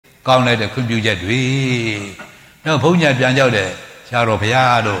ကောင်းလိုက်တဲ့ခွင့်ပြုချက်တွေနောက်ဘုန်းကြီးပြန်ကြောက်တဲ့ဆရာတော်ဘု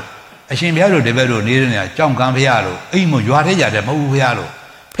ရားတို့အရှင်ဘုရားတို့တပည့်တို့နေတဲ့နေရာကြောင်းကံဘုရားတို့အိမ်မရွာထဲကြတယ်မဟုတ်ဘူးဘုရားတို့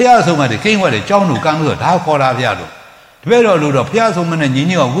ဘုရားဆုံးမတဲ့ကိန်းဝတ်တဲ့ကြောင်းတို့ကံတို့ဒါခေါ်တာဘုရားတို့တပည့်တော်လို့တော့ဘုရားဆုံးမနဲ့ညီ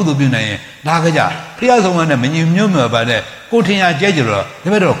ညွတ်အောင်ကုသိုလ်ပြုနိုင်ရင်ဒါကြကြဘုရားဆုံးမနဲ့မညီညွတ်မှာပါတဲ့ကိုထင်ရကျဲကြတော့တ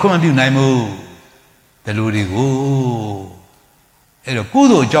ပည့်တော်ခွင့်မပြုနိုင်ဘူးဒီလိုတွေကိုအဲ့တော့ကု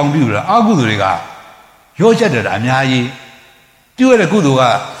သိုလ်အကြောင်းပြုတာအကုသိုလ်တွေကရောချက်တယ်အများကြီးပြုရတဲ့ကုသိုလ်က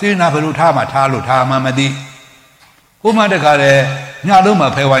စေနာဘယ်လိုထားမှထားလို့ထားမှမသိကိုမှတခါလဲညလုံးမှာ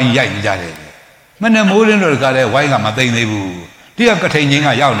ဖဲဝိုင်းရိုက်နေကြတယ်မနဲ့မိုးလင်းတော့တခါလဲဝိုင်းကမသိမ့်သေးဘူးတိရကထိန်ချင်းက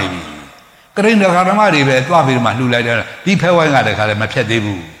ရောက်နေပြီကထိန်တခါဓမ္မတွေပဲတွားပြီးမှလှူလိုက်တယ်ဒီဖဲဝိုင်းကတခါလဲမဖြတ်သေး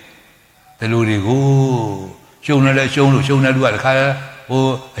ဘူးဒီလိုတွေကိုရှုံတယ်လဲရှုံလို့ရှုံတယ်လူကတခါဟို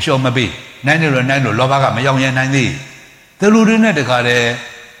အလျှော်မပေးနိုင်တယ်လို့နိုင်လို့လောဘကမရောက်ရင်နိုင်သေးဒီလိုတွေနဲ့တခါလဲ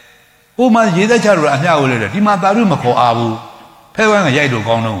ဟိုမှာရေးသက်ချလို့အမျှကိုလေဒီမှာသာရုမခေါ်အားဘူးဖဲဝိုင်းကရိုက်လို့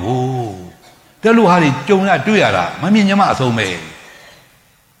ကောင်းတော့ဟိုတလူဟာတွေကြုံရတွေ့ရတာမမြင်ညမအဆုံးပဲ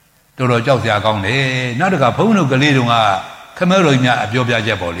တော်တော်ကြောက်စရာကောင်းတယ်နောက်တခါဘုန်းတို့ကလေးတုန်းကခမဲတော်ကြီးများအပြောပြချ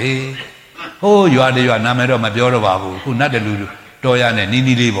က်ပေါ့လေဟိုးရွာတရွာနာမည်တော့မပြောတော့ပါဘူးခုနတ်တလူတော်ရနဲ့နီး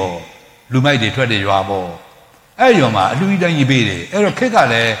နီးလေးပေါ့လူမိုက်တွေထွက်တဲ့ရွာပေါ့အဲ့ရွာမှာအလူကြီးတိုင်းကြီးပေးတယ်အဲ့တော့ခက်က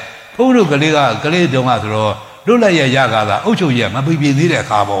လည်းဘုန်းတို့ကလေးတုန်းကဆိုတော့လွတ်လပ်ရရကားသာအုတ်ချုပ်ရမပြပြသေးတဲ့အ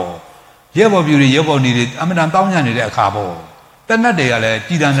ခါပေါ့ရဲဘော်ပြူတွေရဲဘော်နေတွေအမှန်တန်တောင်းညံ့နေတဲ့အခါပေါ့တနတ်တွေကလည်း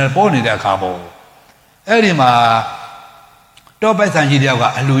ကြည်တန်တယ်ပေါ်နေတဲ့အခါပေါ့အဲ့ဒီမှာတောပိုက်ဆန်ကြီးတယောက်က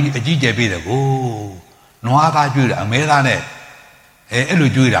အလူကြီးအကြီးကျယ်ပေးတယ်ကိုနွားသားကျွေးတာအမဲသားနဲ့အဲ့လို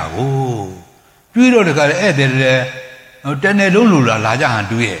ကျွေးတာကိုကျွေးတော့တခါလေအဲ့တဲ့တနေ့လုံးလူလာကြဟန်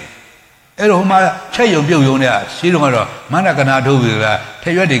တွေးရဲ့အဲ့တော့ဟိုမှာချက်ယုံပြုတ်ယုံတဲ့ရှင်းတော့ကတော့မန္တကနာထုတ်ပြီလားထ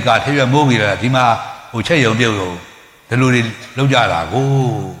ရွက်တွေကထရွက်မိုးပြီလားဒီမှာဟိုချက်ယုံပြုတ်ယုံဒီလိုတွေလောက်ကြတာကို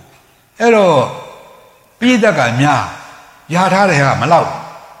အဲ့တော့ပြည်သက်ကများရထားတဲ့ဟာမလောက်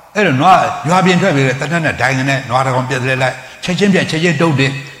အဲ့တော့နွားရွာပြင်ထွက်ပြီးတဲ့တနက်နဲ့ဒိုင်နဲ့နွားတကောင်ပြက်လိုက်ချက်ချင်းပြက်ချက်ချင်းတုတ်တ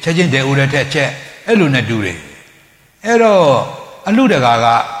ယ်ချက်ချင်းတဲဦးတဲ့ထက်ချက်အဲ့လိုနဲ့တူတယ်အဲ့တော့အလူတကာက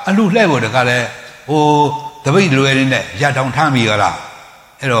အလူလှဲ့ဖို့တကာလည်းဟိုတပိတ်လွယ်နေတဲ့ရတောင်ထမ်းပြီးရလား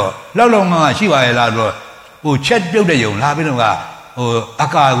အဲ့တော့လောက်မှရှိပါရဲ့လားဆိုတော့ဟိုချက်ပြုတ်တဲ့ယုံလာပြီးတော့ကဟိုအ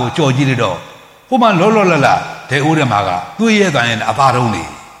ကာကိုကြော်ကြည့်လိုက်တော့ဟိုမှလောလတဲဦးတဲ့မှာကသူ့ရဲ့တန်ရဲ့အပါတုံးနေ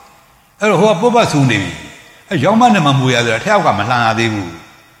အဲ့တော့ဟိုကပုပ္ပဆူနေပြီအဲ့ရောင်းမနဲ့မမူရဆိုတာထက်ကမလှန်ရသေးဘူး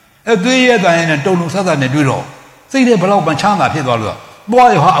အဲ့သွေးရဲ့တန်ရဲ့တုံလုံးဆက်ဆက်နဲ့တွေ့တော့စိတ်ထဲဘလောက်ပန်ချမ်းသာဖြစ်သွားလို့သွား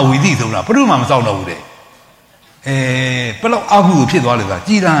ရဟာအဝီသိဆုံးတာဘယ်သူမှမစောင့်တော့ဘူးတဲ့ဘလောက်အဟုဖြစ်သွားလဲဆိုတာ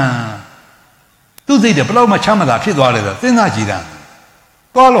ကြည်တံသူ့စိတ်ထဲဘလောက်မှချမ်းသာဖြစ်သွားလဲဆိုတာစဉ်းစားကြည်တံ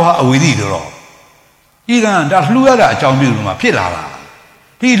သွားလို့ဟာအဝီသိတော့ကြည်တံဒါလှူရတာအကြောင်းပြုလို့မှဖြစ်လာတာ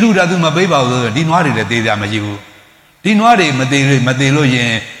ဒီလှူတာသူမပေးပါဘူးဆိုဒီနွားတွေလည်းသေးကြမရှိဘူးဒီနွားတွေမသေးလို့ရ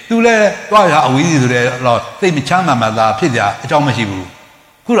င်သူလည်းသွားရအဝီသိဆိုတဲ့တော့စိတ်မချမ်းသာမှသာဖြစ်ကြအကြောင်းမရှိဘူး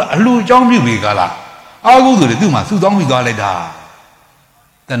ခုတော့အလှအကြောင်းပြုပြီကလားအာဟုဆိုတယ်သူ့မှာစုတောင်းပြီးသွားလိုက်တာ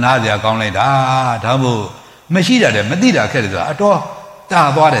တနာစရာကောင်းလိုက်တာဒါမို့မရှိတာတဲ့မသိတာခက်တယ်ဆိုတာအတော်တာ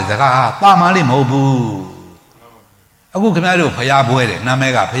သွားတဲ့စကားတာမှလေးမဟုတ်ဘူးအခုခင်ဗျားတို့ဖျားပွဲတယ်နာမ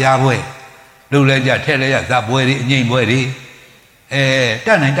ည်ကဖျားပွဲလုပ်လဲကြထက်လဲကြဇက်ပွဲတွေအငိမ့်ပွဲတွေတ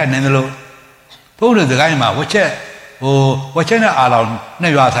က်နိုင်သလိုဘုန်းတော်စကားမှာဝချက်နဲ့အာလောင်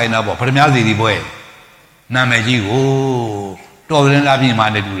နဲ့ရွာဆိုင်တာပေါ့ဗရမ ्या စီဒီပွဲနာမည်ကြီးကိုတော်ရင်လာပြင်မှာ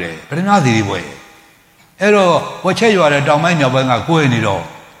နေတူတယ်ဗရမ ्या စီဒီပွဲအဲ့တော့ဝချက်ရွာတဲ့တောင်ပိုင်းမြောက်ပိုင်းကကိုယ်နေတော့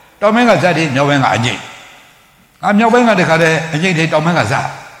တောင်ပိုင်းကဇက်တွေမြောက်ပိုင်းကအငိမ့်မြောက်ပိုင်းကတခါတည်းအငိမ့်တွေတောင်ပိုင်းကဇက်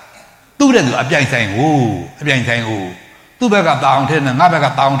သူ့တဲ့သူအပြိုင်ဆိုင်ကိုသူ့ဘက်ကတာအောင်ထဲနဲ့ငါဘက်က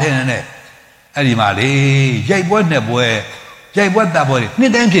တာအောင်ထဲနဲ့အဲ့ဒီမှာလေရိုက်ပွဲနဲ့ပွဲရိုက်ပွဲတပ်ပွဲနှ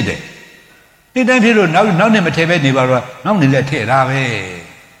စ်တိုင်းဖြစ်တယ်နှစ်တိုင်းဖြစ်လို့နောက်နဲ့မထဲပဲနေပါတော့နောက်နေလက်ထည့်တာပဲ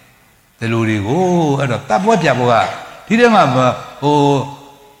ဒီလိုတွေကိုအဲ့တော့တပ်ပွဲပြပွဲကဒီထဲမှာဟို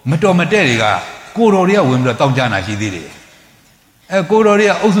မတော်မတဲ့တွေကကိုတော်တွေကဝင်ပြီးတော့တောင်းကြနာရှိသေးတယ်ကိုတော်တွေ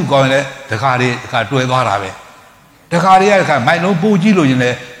ကအုပ်စုကောင်းရင်လည်းတခါတွဲသွားတာပဲတခါတွေကမိုင်လုံးပို့ကြည့်လို့ရင်လ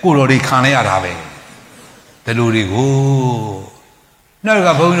ည်းကိုတော်တွေခံလိုက်ရတာပဲဒီလိုတွေကိုနောက်က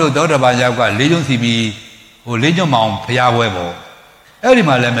ဘုန်းကြီးတို့သောတပန်ရောက်ကလေးကျုံစီပြီးဟိုလေးကျုံမောင်ဖျားပွဲပေါ့အဲ့ဒီ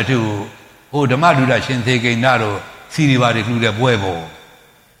မှာလည်းမထူဟိုဓမ္မဒုဒရှင်သေကိဏတို့စီရီပါတွေလှူတဲ့ပွဲပေါ့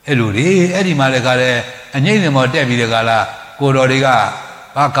အဲ့လိုလေအဲ့ဒီမှာလည်းကလည်းအငိမ့်နေမောတက်ပြီးတဲ့ကလာကိုတော်တွေက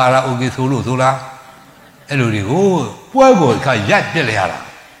ဘာကာရာအိုကေဆိုလို့ဆိုလားအဲ့လိုတွေကိုပွဲကိုခါရက်ပြစ်လိုက်ရတာ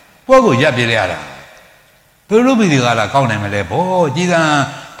ပွဲကိုရက်ပြစ်လိုက်ရတာဘယ်လိုပြည်တွေကလာကောင်းနိုင်မလဲဘောကြည်သံ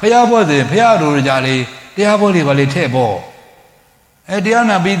ဖျားပွဲဆိုရင်ဖျားတို့ကြလေတရားပွဲတွေပါလေထည့်ပေါ့တရား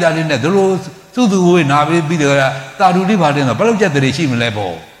နာပြီးသားလေးနဲ့သူတို့စုသူဝေးနာပြီးတဲ့ကတာတူလေးပါတဲ့ဆိုဘယ်လောက်ကြက်တွေရှိမလဲ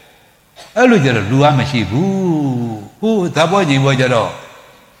ပေါ့အဲ့လိုကြတော့လူကမရှိဘူးဟိုဓာတ်ပွဲကြီးပွဲကြတော့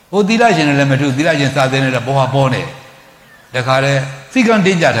ဟိုသီလရှင်လည်းမထူသီလရှင်စာသင်နေတဲ့ဘောဟာပေါ်နေ တခါလေစိတ်ကန်းတ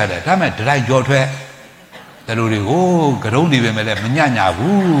င်းကြထားတယ်ဒါမဲ့ဒလိုက်ကြော်ထွက်တလူတွေကိုကရုံးနေပဲမဲ့လည်းမညံ့ညာ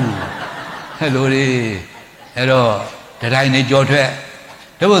ဘူးဟဲ့လူတွေအဲ့တော့ဒလိုက်နေကြော်ထွက်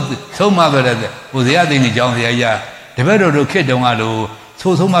တို့ဆုံးမပဲတဲ့ဟိုဇေယသိန်းကြီးကြောင်းဇေယကြီးတပည့်တော်တို့ခစ်တုံးကလို့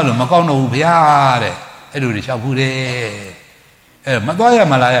ဆိုဆုံးမလို့မကောင်းတော့ဘူးဗျာတဲ့အဲ့လိုတွေလျှောက်ဘူးတဲ့အဲ့မသွားရ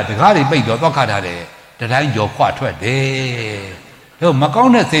မလားရတကားတွေပိတ်တော့သွားခတ်ထားတယ်ဒတိုင်းကြော်ခွထွက်တယ်တို့မကော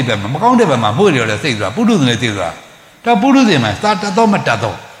င်းတဲ့စိတ်ပဲမကောင်းတဲ့ဘက်မှာမှုရတဲ့စိတ်ဆိုတာပုထုဇဉ်ရဲ့စိတ်ဆိုတာတော့ပုထုဇဉ်မှာစာတတ်တော့မတတ်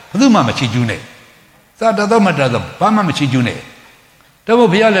တော့ဘယ်သူမှမချီကျူးနဲ့စာတတ်တော့မတတ်တော့ဘာမှမချီကျူးနဲ့တော့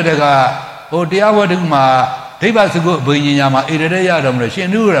ဘုရားလက်ထက်ကဟိုတရားဝတ်တုမှာဒိဗ္ဗစကုအဘိညာမှာဣရတဲ့ရတော်မလို့ရှင်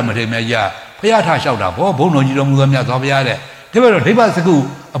နုရမထေမြတ်ရဘုရားထားလျှောက်တာဗောဘုံတော်ကြီးတော်မူသောမြတ်သောဘုရားတဲ့ဒါပေမဲ့ဒိဗ္ဗစကု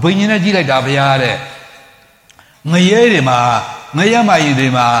အဘိညာနဲ့ကြည့်လိုက်တာဘုရားတဲ့ငရဲတွေမှာငရဲမကြီးတွေ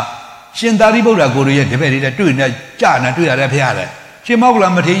မှာရှင်သာရိပုတ္တရာကိုယ်ရဲ့တပည့်တွေတွေ့နေကြာနေတွေ့ရတယ်ဘုရားတဲ့ရှင်မောက္ကလ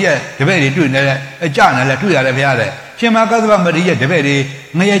မထေရရဲ့တပည့်တွေတွေ့နေကြာနေလဲတွေ့ရတယ်ဘုရားတဲ့ရှင်မကသဗ္ဗမထေရရဲ့တပည့်တွေ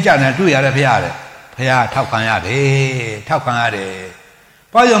ငရဲကြာနေတွေ့ရတယ်ဘုရားတဲ့ဘုရားထောက်ခံရတယ်ထောက်ခံရတယ်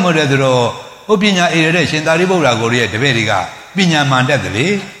ဘာကြောင့်မို့လဲဆိုတော့ဥပညာအေရတဲ့ရှင်သာရိပုတ္တရာကိုယ်ရဲ့တပည့်တွေကပညာမှန်တတ်တယ်လေ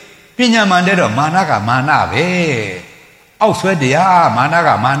ပညာမှန်တဲ့တော့မာနကမာနပဲအောက်ဆွဲတရားမာနက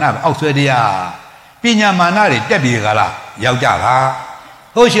မာနပဲအောက်ဆွဲတရားပညာမာနတွေတက်ပြေကြလားရောက်ကြတာ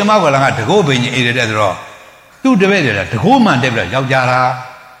ဟိုရှင်မောက္ကလကတကုတ်ပင်ကြီးအေရတဲ့ဆိုတော့သူ့တပည့်တွေကတကုတ်မှန်တက်ပြီးတော့ရောက်ကြတာ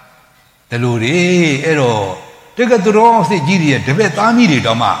ဒီလိုတွေအဲ့တော့တက္ကသိုလ်စစ်ကြီးတွေရဲ့တပည့်သားမီးတွေ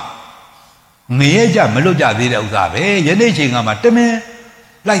တော့မှငရဲကြမလွတ်ကြသေးတဲ့ဥစ္စာပဲယနေ့ချိန်ကမှတမင်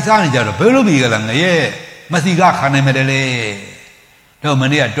လိုက်စားနေကြတော့ဘယ်လိုပြီးကြလားငရဲမစီကခါနိုင်မယ်လေတော့မ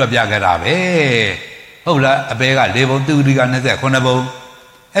နေ့ကတွက်ပြခဲ့တာပဲဟုတ်လားအပေက၄ဘုံသူတိက29ဘုံ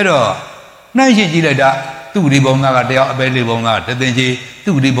အဲ့တော့နှိုင်းရှင်းကြည့်လိုက်တာသူတိဘုံသားကတယောက်အပေ၄ဘုံသားတသိန်းချီ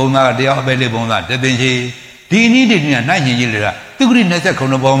သူတိဘုံသားကတယောက်အပေ၄ဘုံသားတသိန်းချီဒီအနည်းတည်းကနှိုင်းရှင်းကြည့်လိုက်တာသူတိ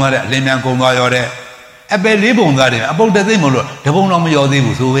29ဘုံသားတဲ့အလင်းမြန်ကုန်သွားရောတဲ့အပေ၄ဘုံသားတယ်အပုတ်တသိန်းမလို့တဘုံတော့မရောသေး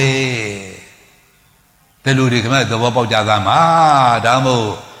ဘူးဆိုပဲဒီလိုတွေခမဲ့သဘောပေါက်ကြသားမှာဒါမို့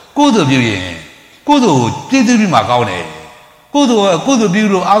ကိုယ်သူပြုရင်ကိုယ်သူပြည့်စုံပြီးမှကောင်းတယ်ကိုယ်သူပြု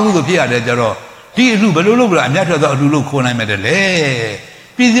လို့အာဟုသူဖြစ်ရတယ်ကြတော့ဒီအလှဘယ်လိုလုပ်လို့အမြတ်ထွက်သောအလှလို့ခေါ်နိုင်မယ်တဲ့လေ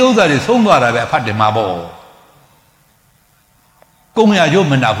ပြည်စည်းဥစ္စာတွေဆုံးသွားတာပဲအဖတ်တင်မှာပေါ့ကုံရရုပ်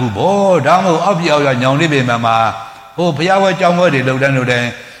မနာဘူးပေါ့ဒါမို့အောက်ပြောက်ရညောင်လေးပင်မှာဟိုဘုရားဝဲကြောင်းဝဲတွေလှုပ်တန်း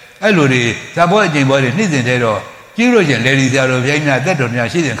အဲ့လိုတွေဇာဘောအကျင့်ပွဲတွေနှိမ့်စင်တဲ့တော့ကြီးလို့ချင်းလေဒီဆရာတော်ဘုရားများတက်တော်များ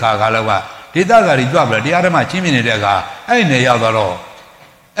ရှိစဉ်ခါလောက်ကဒေသကာရီကြွပြီးတရားဓမ္မချင်းမြင်နေတဲ့အခါအဲ့နေရောက်တော့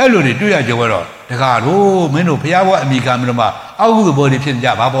အဲ့လိုတွေတွေ့ရကြတော့တခါတော့မင်းတို့ဘုရားဘွားအမိခံမလို့မအောက်ကုသိုလ်ဘောတွေဖြစ်ကြ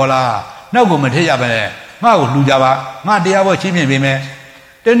ပါဘောလားနောက်ကိုမထည့်ရပဲငါ့ကိုလှူကြပါငါတရားဘွားချင်းမြင်ပေးမယ်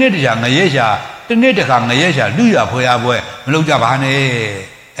တနေ့တခြားငရဲရှာတနေ့တခါငရဲရှာလူရဘွားဘွားမလုပ်ကြပါနဲ့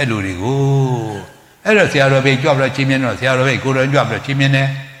အဲ့လိုတွေကိုအဲ့တော့ဆရာတော်ဘိကြွပြီးချင်းမြင်တော့ဆရာတော်ဘိကိုယ်တော်ကြွပြီးချင်းမြင်တယ်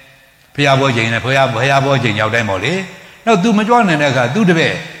ဘုရားဘွားချိန်နဲ့ဘုရားဘွားချိန်ရောက်တိုင်းပေါ့လေနောက် तू မကြွနေတဲ့အခါ तू တပ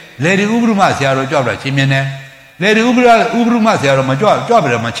ည့်လေဒီဥပရမဆရာတော်ကြွပြီးချင်းမြင်တယ်လေဒီဥပရမဆရာတော်မကြွ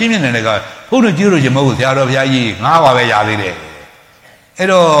ပြီးတော့မချင်းမြင်တဲ့ကဘုန်းတော်ကြီးတို့ချင်းမဟုတ်ဆရာတော်ဘုရားကြီးငါးပါးပဲရသေးတယ်အဲ့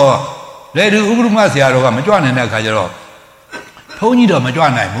တော့လေဒီဥပရမဆရာတော်ကမကြွနေတဲ့အခါကျတော့ဘုန်းကြီးတော့မကြွ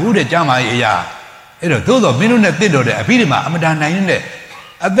နိုင်ဘူးတဲ့ကျမ်းမာရေးအရာအဲ့တော့သို့တော်မင်းတို့နဲ့တစ်တော်တဲ့အဖိဓမ္မာအမတန်နိုင်တဲ့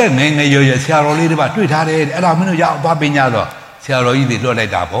အသက်ငယ်ငယ်ရွယ်ဆရာတော်လေးတွေပါတွေ့ထားတယ်အဲ့ဒါမင်းတို့ရအောင်သွားပညာတော့ဆရာတော်ကြီးတွေလွတ်လို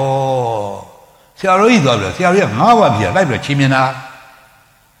က်တာပေါ့ဆရာတော်ကြီးသွားပြီးဆရာတော်ကြီးငါးပါးပြလိုက်ပြီးချင်းမြင်တာ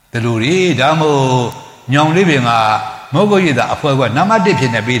ဒီလိုတွေဒါမို့ညောင်လေးပင်ကမောဂုတ်ရည်သာအဖွဲကွက်နံပါတ်1ဖြ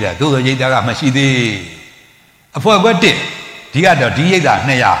စ်နေပေးတယ်သို့သောရိတ်တာကမရှိသေးအဖွဲကွက်1ဒီကတော့ဒီရိတ်တာ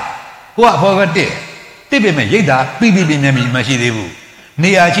200ဟိုကအဖွဲကွက်1ပြင်မဲ့ရိတ်တာပြီးမရှိသေးဘူးနေ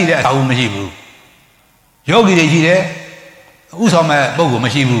ရာရှိတဲ့အထောက်မရှိဘူးယောဂီတွေရှိတယ်ဥဆောင်မဲ့ပုဂ္ဂိုလ်မ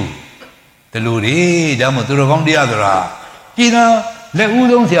ရှိဘူးဒီလိုတွေဒါမို့သူတော်ကောင်းတရားဆိုတာကြည်သာလက်ဦး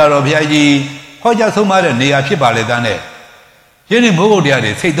ဆုံးဆရာတော်ဘုရားကြီးဟောကြားဆုံးမတဲ့နေရာဖြစ်ပါလေသားနဲ့ယနေ့မိုးကုတ်တရား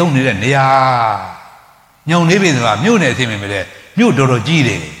တွေစိတ်သုံးနေတဲ့နေရာညောင်နေပြီဆိုတာမြို့နယ်သိမြင်မယ်တဲ့မြို့တော်တော်ကြီးတ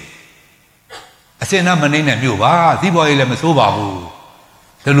ယ်အစင်နာမနှိမ့်တဲ့မြို့ပါသီးပွားရေးလည်းမဆိုးပါဘူး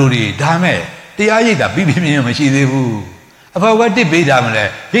ဒီလိုတွေဒါမဲ့တရားရိပ်တာပြီးမရှိသေးဘူးအဖေကတစ်ပေးတာမလဲ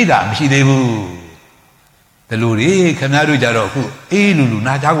ရိပ်တာမရှိသေးဘူးဒီလိုတွေခင်ဗျားတို့ကြတော့အခုအေးလူ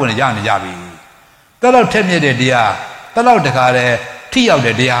နာချားကုန်နဲ့ရနေကြပြီတော်တော်ထက်မြက်တဲ့တရားတော်တော်တခါတည်းထိရောက်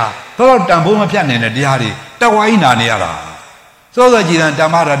တဲ့တရားတော်တော်တန်ဖိုးမဖြတ်နိုင်တဲ့တရားတွေတဝိုင်းနာနေရတာစောစောကြည်တန်ဓ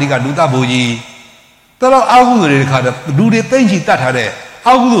မ္မရာတိကလူတဘူကြီးတော်တော်အာဟုတွေတခါတည်းလူတွေသိမ့်ချီတတ်ထားတဲ့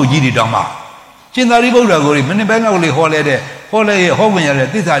အာဟုတို့ကြီးတွေတောင်းမှရှင်သာရိပုတ္တရာကိုမနေ့ပိုင်းလောက်လေးဟောလဲဟောဝင်ရတဲ့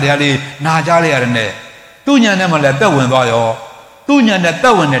သစ္စာတရားလေးနာကြားလိုက်ရတဲ့နဲ့သူ့ညာနဲ့မှလည်းတက်ဝင်သွားရောသူ့ညာနဲ့တ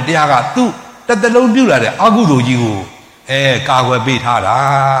က်ဝင်တဲ့တရားကသူ့တစ်သလုံးပြုတ်လာတဲ့အာဟုတို့ကြီးကိုကာကွယ်ပေးထားတာ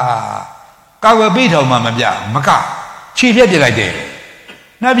ကာကွယ်ပေးထောင်မှမပြမကခြေပြက်ပြလိုက်တယ်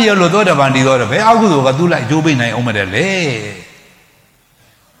那比较罗多的班里头的，别阿古多个都来就被那我们的嘞，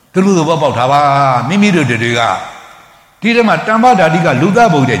都路都不包他吧，秘密的这个，第二嘛，当把他这个路大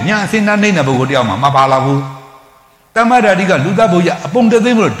包的，伢现在那不过掉嘛，马巴拉布，当把他这个路大包的，碰到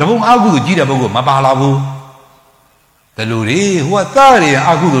对不？这碰阿古多记得不过马巴拉布，这路里我大人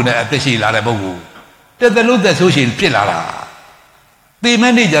阿古多呢，这些来的不过，这路在首先别来了。对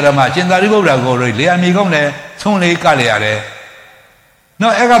面的家人嘛，现在这个那个人，连米讲呢，从来干来的，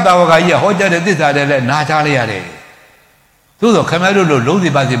那一个大伙个也好家的这啥的嘞，拿家来的，都说看到这楼子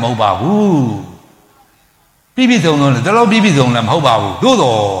把是冇把握，比比中了，这老比比中了冇把握，都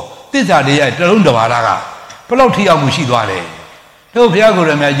说这啥的也这弄着话那个，不老提要没许多嘞，都不要个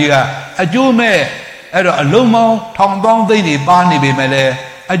人嘛，这个啊就没，龙猫长当地的把那边嘛嘞，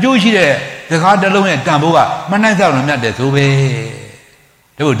就是嘞，这个这龙也干不啊，蛮难找人家的做呗。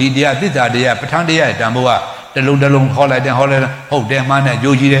都弟弟啊，弟啥的啊，不谈的啊，但不啊，这龙好来的，后天嘛呢，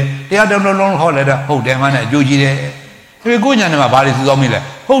就记的，第二龙好来的，后天嘛呢，就记的，因为过年的嘛，把的苏装米了，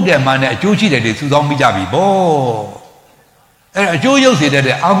后天嘛呢，就记的苏装米加比不，就有些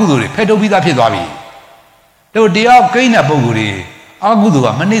的阿古多的，拍头比他拍多比，都第二给那不过的，阿古多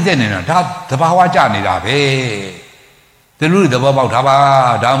啊，没那在呢，他把话讲你那呗，这路里头包他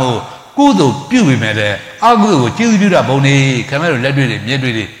吧，然后。古都表面的，阿古都就是表达不呢，看到来对的，面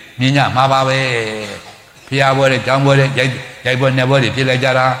对的，面伢麻巴呗，皮阿波的，张波的，亚波那波的，皮来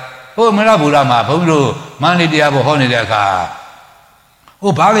家啦，我们那不啦嘛，朋友，满里的阿波好你的个，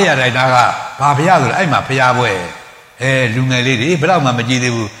我八个月来那个，八皮阿个，哎嘛皮阿波哎，龙眼里的，不啦嘛没记得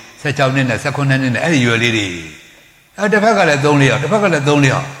不，19年的，19年的，哎月里的，这发个来动了，这发个来动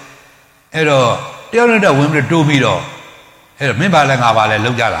了，哎喽，第二年的我们的周密了。明白了，俺把来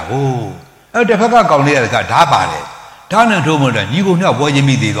楼下了哦。这发个讲的个他把的，他能做么的？你讲那我也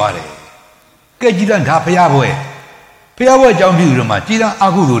没得多的。这既然他不要不讲究什么？既然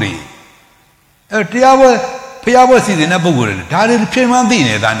阿古多的，这要不要是人家不过的，他是偏方地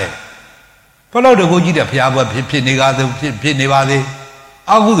呢，咱的。不老这个记得不要偏那个偏那个的，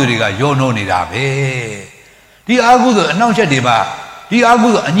阿古多这个要弄你那呗。这阿古多弄些的吧，这阿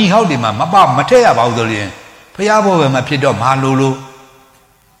古多你好的嘛，没太要包的人。不要不嘛撇到马路路，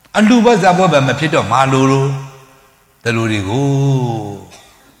路不咋不嘛撇到马路路，这路里个，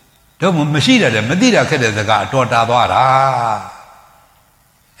这没事的，没得了，看到这个多大多大，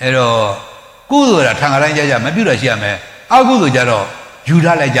古多的看个人家没比了些没，阿古多家咯，有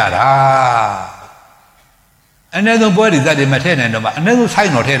他来家啦，那种不的在的没太难的嘛，那种菜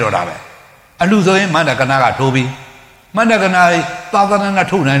脑太多了呗，路上蛮那个那个土皮，蛮那个那大大那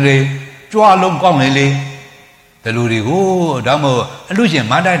土人嘞，抓龙光嘞。这路里个，然后路线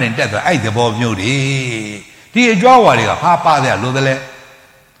蛮大人带着爱的包牛的，这抓我的个怕的路的嘞，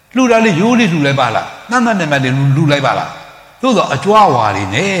路那里有的路来罢了，那的路来罢了，都是抓我的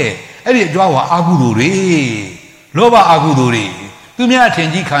呢，抓我阿古多的，老把阿古多的，对面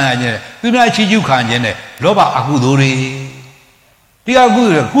天气看见，对面气球看见呢，老把阿古多的，这阿古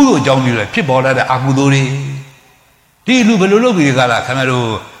多古多讲究了，皮包来的阿古多的，这路不个了，看到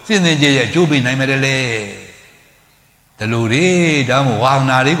喽，现在这就被那么的嘞。这路里，咱们往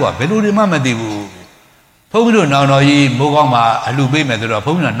哪里过？别路里慢慢的不，碰到闹伊莫讲嘛，路边面头了，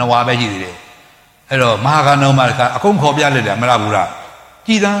碰到那话白起的，马干闹嘛，阿公靠边来的，没拉布啦，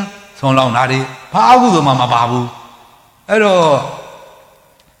既然从老哪里，爬不都妈妈爬不，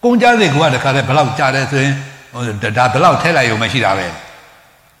公家这个的看来不老家的是，这不老太来有没事啦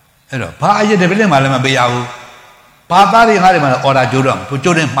呗，爬一这边嘛，那么不要，爬大的哈的嘛，我那就让不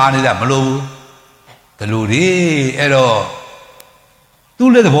就人爬的没路。这路里，都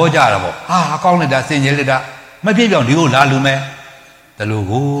来的包家了不？啊，讲来的，生意来的，没别讲留哪路没？这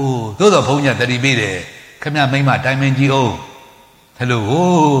路都是朋友这里边的，看见没嘛？对面就哦，这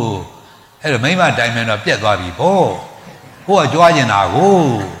路没嘛？对面那别抓皮包，我抓紧哪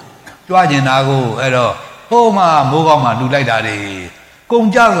个，好嘛，莫讲嘛，路来的嘞，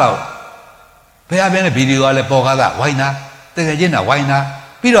公家了，不要变得比如话来包下的，为哪？这个人啊，为哪？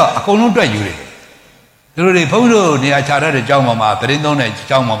比如公路转悠嘞。就是朋友，你还查他的讲嘛？别人都来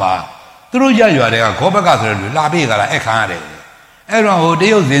讲嘛？都是讲原来个，可不干是拉别个了，爱看的。然后得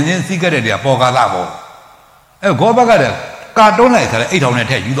有人自己的包干啥不？可不干的，干东来是一头来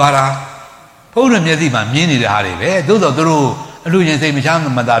太遇到啦。朋友面子嘛，面子的哈嘞，都是路线谁没想那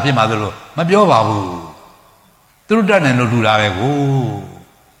么大片嘛都没标吧不？都是这样路拉的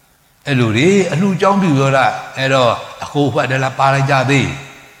个，路里路讲比如啦，后发的啦巴来家的，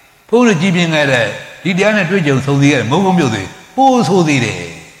朋友这边来的。你两人追求收的，没讲标的，不收的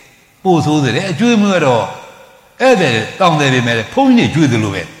嘞，追么着？当在里面的，碰见追的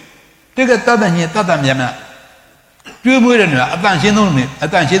路呗。这个大半年嘛， ကျွေးမွေးတဲ့နေရာအတန်ရှင်းဆုံး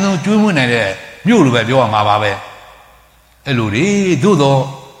ကျွေးမွေးနိုင်တဲ့မြို့လိုပဲပြောရမှာပါပဲအဲ့လိုလေသို့တော့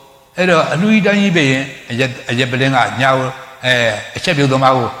အဲ့တော့အလူကြီးတိုင်းကြီးပဲရင်အရက်ပလင်းကညာအချက်ပြုတ်သ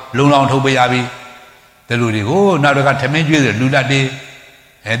မားကိုလုံလောင်ထုတ်ပေးရပြီဒီလူတွေကိုနောက်တော့ကထမင်းကျွေးတယ်လူလက်တေး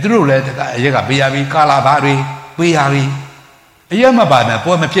သူတို့လည်းအရက်ကပေးရပြီကာလာသားတွေပေးရပြီအရက်မပါနဲ့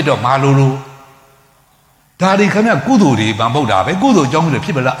ပွဲမဖြစ်တော့မာလိုလိုဒါတွေခင်ဗျကုသိုလ်တွေဗန်ပုတ်တာပဲကုသိုလ်အကြောင်းတွေဖြ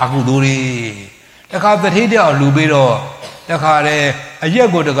စ်ပါလားအကုသိုလ်တွေတခါတထေးတယောက်လူပေးတော့တခါတည်းအရက်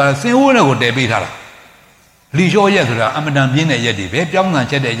ကိုတခါစင်ဝန်းနဲ့ကိုတည်ပေးထားတာလီလျှောရက်ဆိုတာအမတန်ပြင်းတဲ့ရက်တွေပဲပြောင်းကန်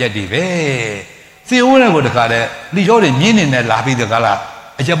ချက်တဲ့ရက်တွေပဲစင်ဝန်းနဲ့ကိုတခါတည်းလီလျှောတွေမြင်းနေနဲ့လာပြီးတခါလား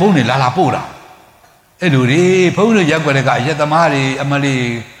အရက်ပုံးတွေလာပို့တာအဲ့လိုတွေဘုန်းကြီးရက်ွက်ကအရက်သမားတွေအမလေး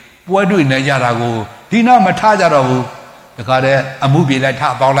ပွဲတွေ့နေကြတာကိုဒီနာမထားကြတော့ဘူးတခါတည်းအမှုပြေလိုက်ထ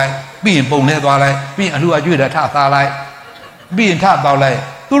ပေါက်လိုက်ပြီးရင်ပုံလဲသွားလိုက်ပြီးရင်အလှအကျွေးတဲ့ထသားလိုက်ပြီးရင်ထပေါက်လိုက်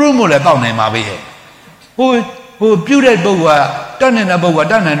သူတို့မို့လည်းပေါက်နိုင်မှာပဲဟိုပြုတ်တဲ့ပုဂ္ဂိုလ်ကတတ်နေတဲ့ပုဂ္ဂိုလ်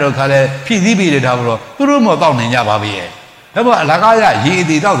တတ်နိုင်တော့ခါလဲဖြည့်စည်းပေးတယ်ထားလို့သူတို့မို့ပေါက်နိုင်ကြပါပဲဒါပေမဲ့အလကားရရေအ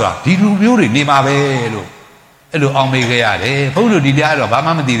သေးတော့ဆိုတာဒီလူမျိုးတွေနေမှာပဲလို့အဲ့လိုအောင်မေးခဲ့ရတယ်ဘုန်းကြီးဒီတရားတော့ဘာမှ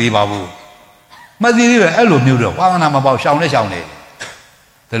မသိသေးပါဘူးမသိသေးပဲအဲ့လိုမျိုးတော့ဝါသနာမပေါက်ရှောင်နေ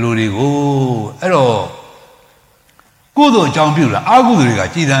ဒီလိုတွေကိုအဲ့တော့ကုသိုလ်အကြောင်းပြုလားအကုသိုလ်တွေက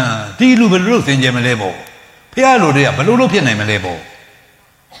ကြည်သံဒီလူဘယ်လိုလုပ်သင်ကြမလဲပေါ့ဖះလိုတွေကဘယ်လိုလုပ်ဖြစ်နိုင်မလဲပေါ့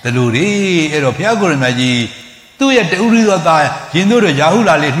ဒီလိုတွေအဲ့တော့ဖះကိုရမကြီးသူ့ရဲ့တူရီသောသားရင်တို့တွေရာဟု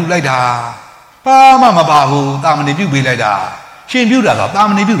လာလေးလှူလိုက်တာပါမှမပါဘူးတာမဏိပြုတ်ပေးလိုက်တာရှင်ပြုတ်တာဆိုတာ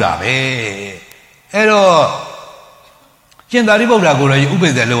မဏိပြုတ်တာပဲအဲ့တော့ရှင်သာရိပုတ္တရာကိုလည်းဥ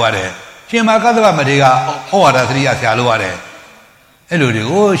ပိ္ပဇေလုပ်ရတယ်ရှင်မကသဗ္ဗမထေရကဩဝါဒသရိယဆရာလုပ်ရတယ်အဲ့လိုတွေ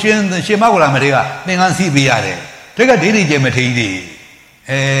ကိုရှင်မကုလာမထေရကသင်္ကန်းစီးပေးရတယ်တကဒိဋ္ဌိကျေမထေကြီး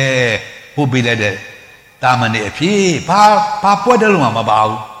ဟိုပေးလိုက်တဲ့တာမဏိအဖြစ်ဘာပွက်တယ်လို့မှမပါ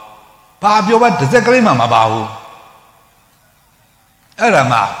ဘူးဘာပြောပါတစ်စက်ကလေးမှမပါဘူးအဲ့ဒါ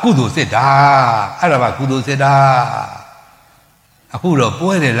မှကုသိုလ်စစ်တာအဲ့ဒါမှကုသိုလ်စစ်တာအခုတော့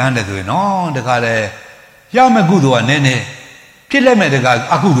ပွဲတယ်လမ်းတယ်ဆိုရင်နော်တခါလေရမယ့်ကုသိုလ်ကနည်းနည်းဖြစ်လက်မဲ့တက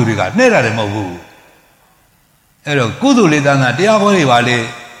အကုသိုလ်တွေကနှဲ့တာတယ်မဟုတ်ဘူးအဲ့တော့ကုသိုလ်လေးတန်းတာတရားဟောတွေပါလေ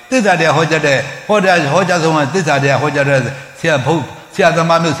သစ္စာတရားဟောကြားတဲ့ဟောကြားဆုံးကသစ္စာတရားဟောကြားတဲ့ဆရာသ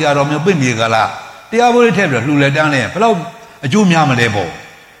မားမျိုးဆရာတော်မျိုးပြင့်ပြေကလားတရားဟောတွေထည့်ပြီးလှူလက်တန်းလဲဘယ်တော့အကျိုးများမလဲပေါ့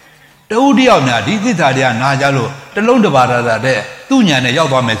တဦးတယောက်များဒီသစ္စာတရားနာကြလို့တလုံးတစ်ပါးတာတဲ့သူ့ညာနဲ့ရောက်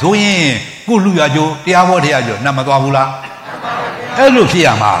သွားမယ်ဆိုရင်ကိုလူရကျိုးတရားဟောတရားကျိုးနှမသွားဘူးလားအဲ့လိုဖြစ်ရ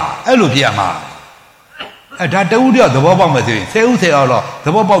မှာဒါတဦးတယောက်သဘောပေါက်မယ်ဆိုရင်10ဦး10ယောက်တော့သ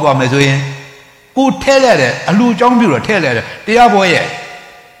ဘောပေါက်သွားမယ်ဆိုရင်ကိုထဲလိုက်တဲ့အလူအကြောင်းပြုတော့ထဲလိုက်တဲ့တရားဘောရဲ့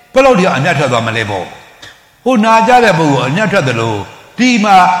ဘယ်လောက်တရားအမြတ်ထွက်သွားမလဲပေါ့ဟိုနာကြတဲ့ပုဂ္ဂိုလ်အမြတ်ထွက်တယ်လို့ဒီ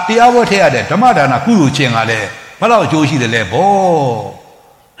မှာတရားဘောထဲရတဲ့ဓမ္မဒါနကုသိုလ်ခြင်းကလည်းဘယ်လောက်အကျိုးရှိတယ်လဲပေါ့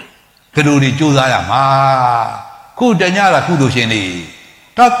ဒီလိုတွေကြိုးစားရမှာခုတညတာကုသိုလ်ရှင်တွေ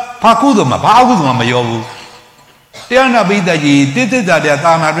ဒါဘာကုသိုလ်မှာဘာအကုသိုလ်မှမရောဘူးတရားနာပိဋကကြီးတိစ္ဆာတရား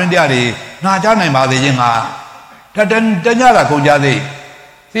သာနာတွင်တရားတွေနာကြနိုင်ပါသေးခြင်းကဒါတညတာကုန်ကြသေး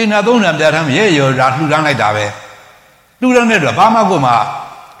စေနာသုံးနာပြထမ်းရဲရောဒါလှူဒန်းလိုက်တာပဲလှူဒန်းတဲ့တော့ဘာမှကိုမှ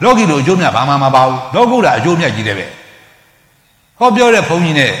လောကီလိုအကျိုးမြတ်ဘာမှမပါဘူးလောကုတ္တရာအကျိုးမြတ်ကြီးတယ်ပဲဟောပြောတဲ့ဘုန်း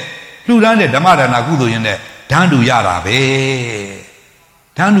ကြီးနဲ့လှူဒန်းတဲ့ဓမ္မဒါနကုသိုလ်ရင်နဲ့ဓာန်တူရတာပဲ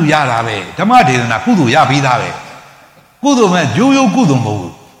ဓာန်တူရတာပဲဓမ္မဒေသနာကုသိုလ်ရပြီးသားပဲကုသိုလ်မဲ့ရိုးရိုးကုသိုလ်မဟုတ်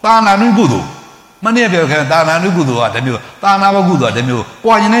ဘူးသာနာနုကုသိုလ်မနေ့ပြောခဲ့သာနာနုကုသိုလ်ကတမျိုးသာနာဘကုသိုလ်ကတမျိုး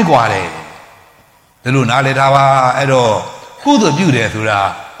ကြွာရင်နဲ့ကြွာတယ်ဒီလိုနားလေထားပါအဲ့တော့ကုသိုလ်ပြုတယ်ဆိုတာ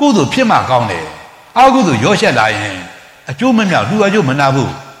ကုသိုလ်ဖြစ်မှကောင်းတယ်အကုသိုလ်ရောရှက်လာရင်အကျိုးမမြောက်လူအကျိုးမနာ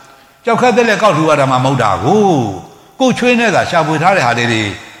ဘူးကြောက်ခက်တဲ့လက်ကောက်လူရတာမှမဟုတ်တာကိုချွေးနေတာရှာဖွေထားတဲ့ဟာတွေ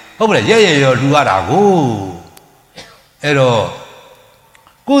ဟုတ်ပါလေရဲရောလူရတာကိုအဲ့တော့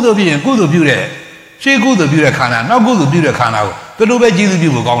ကုသိုလ်ပြုရင်ကုသိုလ်ပြုတဲ့ရှေးကုသိုလ်ပြုတဲ့ခန္ဓာနောက်ကုသိုလ်ပြုတဲ့ခန္ဓာကိုသူတို့ပဲကျေးဇူးပြု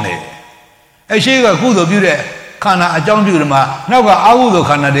ဖို့ကောင်းတယ်အရှေးကကုသိုလ်ပြုတဲ့ခန္ဓာအကြောင်းပြုတယ်မှာနောက်ကအာဟုသော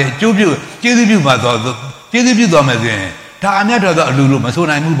ခန္ဓာတွေအကျိုးပြုကျေးဇူးပြုမှာတော့ကျေးဇူးပြုသွားမယ်ဆိုရင်ဒါအမြတ်တော်သောအလူလို့မဆို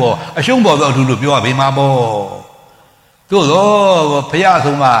နိုင်ဘူးပေါ့အရှုံးပေါ်သောအလူလို့ပြောရပေမှာပေါ့သို့သောဘုရား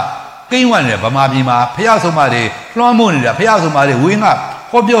ဆုံးမကိန်းဝတ်နေဗမာပြည်မှာဘုရားဆုံးမတွေလွှမ်းမိုးနေတာဘုရားဆုံးမတွေဝင်းက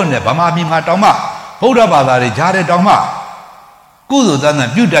ဟောပြောနေဗမာပြည်မှာတောင်မှဗုဒ္ဓဘာသာတွေကြားတဲ့တောင်မှကုသိုလ်သံ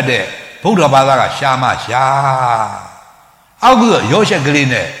ပြုတတ်တဲ့ဗုဒ္ဓဘာသာကရှာမရှာအောက်ကုသိုလ်ရောရှက်ကလေး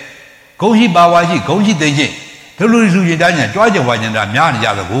နဲ့ဂုံရှိပါဝါရှိဂုံရှိသိချင်းဒီလိုလူရင်တိုင်းကြွားကြဝါညံတာများနေကြ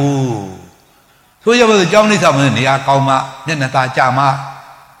သကိုဆိုရပါစို့ကျောင်းနေဆောင်မနေရာကောင်းမှမျက်နှာသာကြမှ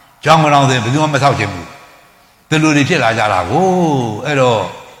ကျောင်းကောင်ဆိုရင်ဘယ်သူမှမဆောက်ချင်ဘူးဒီလိုတွေဖြစ်လာကြတာကိုအဲ့တော့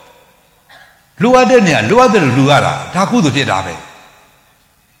လူအပ်တဲ့နေရာလူအပ်တဲ့လူရတာဒါကုသိုလ်ဖြစ်တာပဲ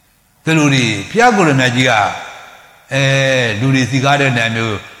ဒီလိုတွေဘုရားကိုယ်တော်မြတ်ကြီးကလူတွေစီကားတဲ့နေရာ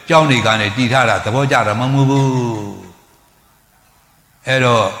မျိုး ကြောင်းနေကနေတီထားတာသဘောကျတာမမှုဘူးအဲ့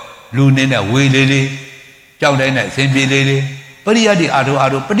တော့လူနေတဲ့ဝေလေးလေးကြောင်းတိုင်းနဲ့အစဉ်ပြေလေးလေးပရိယတ်တိအာထု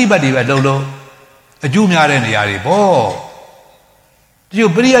ပฏิပတ်တွေပဲလှုပ်လို့အကျိုးများတဲ့နေရာတွေပေါ့ဒီလို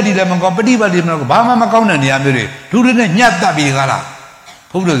ပရိယတ်တိလည်းမကောင်းပฏิပတ်တွေမကောင်းဘာမှမကောင်းတဲ့နေရာမျိုးတွေလူတွေနဲ့ညှပ်တတ်ပြီးကားလား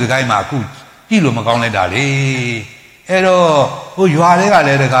ဘုရားစကိုင်းမှာအခုကြည့်လို့မကောင်းလိုက်တာလေအဲ့တော့ဟိုရွာတွေကလ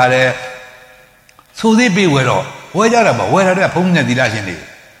ည်းတခါလဲဆိုသေးပြေးဝဲတော့ဝဲကြတာပေါ့ဝဲရတဲ့ဘုန်းကြီးနဲ့သီလရှင်တွေ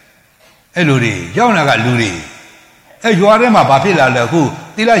အဲ့လိုတွေရောက်လာကလူတွေအဲ့ရွာထဲမှာဘာဖြစ်လာလဲအခု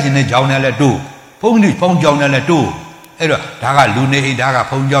သီလရှင်နဲ့ကြောင်းနဲ့လဲတိုးဘုန်းကြီးဖုံးကြောင်းနဲ့လဲတိုးအဲ့တော့ဒါကလူနေအိဒါက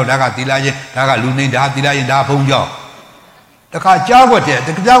ဖုံးကြောင်းဒါကသီလရှင်ဒါကလူနေဒါသီလရှင်ဒါဖုံးကြောင်းတခါကြားွက်တဲ့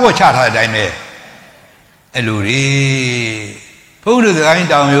ကြားွက်ချထားတဲ့အတိုင်းပဲအဲ့လိုတွေဘုန်းကြီးစကိုင်း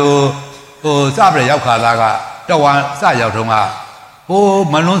တောင်မျိုးဟိုစပြရောက်ခါသားကတဝါစရောက်တုန်းကဟို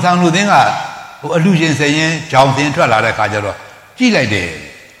မလွန်ဆောင်လူသင်းကဟိုအလူရှင်စရင်ဂျောင်သင်းထွက်လာတဲ့ခါကျတော့ကြည့်လိုက်တယ်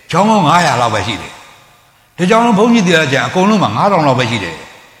ဂျောင်ပေါင်း900လောက်ပဲရှိတယ်ဒီဂျောင်လုံးဘုန်းကြီးသီလရှင်အကုန်လုံးမှာ9000လောက်ပဲရှိတယ်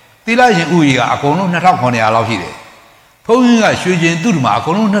သီလရှင်ဥယျာကအကုန်လုံး2900လောက်ရှိတယ်ဘုန်းကြီးကရွှေကျင်သူ့မှာအကု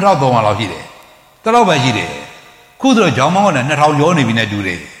န်လုံး2300လောက်ရှိတယ်တလောက်ပဲရှိတယ်ခုဆိုတော့ဂျောင်ပေါင်းကလည်း2000ကျော်နေပြီနဲ့တူတ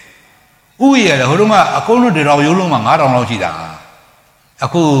ယ်ဥယျာလည်းဟိုတုန်းကအကုန်လုံး1000ရိုးလုံးမှာ9000လောက်ရှိတာအ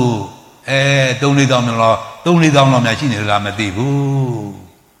ခု3-4,000လောက်3-4,000လောက်များရှိနေလားမသိဘူး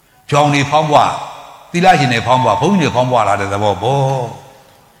ဂျောင်နေဖောင်းပွားသီလရှင်နေဖောင်းပွားဘုန်းကြီးနေဖောင်းပွားလာတဲ့သဘောပေါ့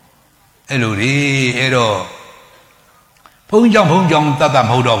အဲ့လိုတွေအဲ့တော့ဘုန်းကြီးကြောင့်တတ်တတ်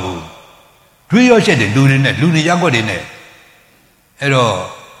မဟုတ်တော့ဘူးတွေးရချက်တယ်လူတွေနဲ့လူတွေရက်ွက်တွေနဲ့အဲ့တော့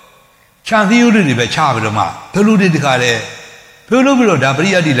ခြံစည်းရိုးတွေပဲချပြီးတော့မှဘယ်လိုတွေတခါလဲဘယ်လိုပြီးတော့ဒါပရိ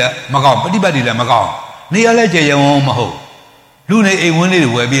ယတ်တွေလည်းမကောင်းပฏิပတ်တွေလည်းမကောင်းနေရာလဲကျေရုံမဟုတ်လူနေအိမ်ဝင်းလေး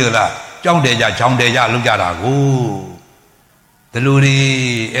တွေဝယ်ပြီးလားကြောင်းတယ်ကြချောင်းတယ်ကြလုပ်ကြတာကိုဒီလိုတွေ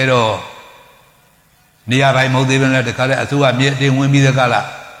အဲ့တော့နေရာတိုင်းမဟုတ်သေးဘူးလေတခါလဲအစိုးရမြေအတင်းဝင်ပြီးတဲ့ကလား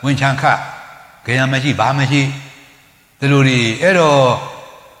ဝင်ချမ်းခတ်ကြရမရှိဘာမရှိဒီလိုတွေအဲ့တော့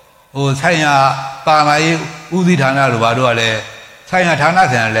ဟိုဆိုင်ရာပါလာရေးဦးစီးဌာနလိုဘာတို့ကလည်းဆိုင်ရာဌာန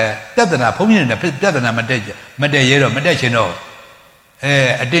ဆိုင်ရာလည်းပြဿနာဘုံမြင့်နဲ့ပြဿနာမတက်ရဲတော့မတက်ချင်တော့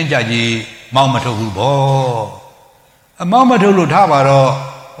အတင်းကြကြီးမောင်းမထုတ်ဘူးဗောအမောင်းမထုတ်လို့ထားပါတော့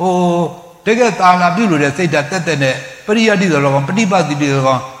ဟိုတကယ်သာနာပြုလို့တဲ့စိတ်ဓာတ်တက်နဲ့ပရိယတ်တိဆိုတော့ပฏิပတ်တိဆို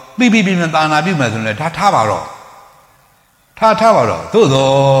တော့ပြီးသာနာပြုမယ်ဆိုရင်လည်းထားပါတော့ထားပါတော့သို့သော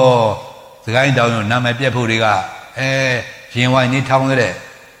စကိုင်းတောင်ရုံနာမည်ပြက်ဖို့တွေကရင်ဝိုင်းနေထောင်းတဲ့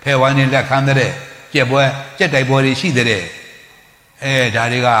ဖဲဝိုင်းနေလက်ခံတဲ့ကြက်တိုက်ပွဲတွေရှိတဲ့ဒါ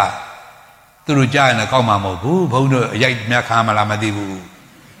တွေကသူတို့ကြားရင်ကောက်မှာမဟုတ်ဘူးဘုန်းတို့အရိုက်များခံမလားမသိဘူး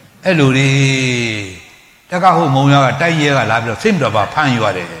အဲ့လိုတွေတက္ကဟိုမုံရကတိုက်ရဲကလာပြီးတော့စိတ်မတော်ပါဖမ်းယူရ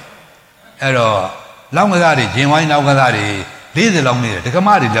တယ်အဲ့တော့လောင်းကစားတွေဂျင်ဝိုင်းလောင်းကစားတွေ40လောက်နေတယ်ဒကမ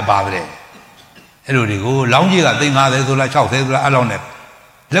တွေလည်းပါတယ်အဲ့လိုတွေကိုလောင်းကြီးက350ဆိုလား60ဆိုလားအဲ့လောက်နဲ့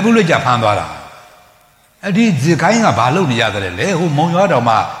လက်ဘူးလက်ကြဖမ်းသွားတာအဲ့ဒီဇကိုင်းကဘာလုပ်နေရတဲ့လဲဟိုမုံရွာတော်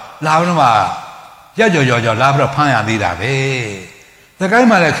မှာလာပြီးတော့မှရက်ကြော်လာပြီးတော့ဖမ်းရသေးတာပဲဇကိုင်း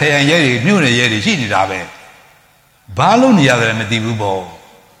မှာလည်းခရိုင်ရဲတွေမြို့နယ်ရဲတွေရှိနေတာပဲဘာလုပ်နေရတယ်မသိဘူးပေါ့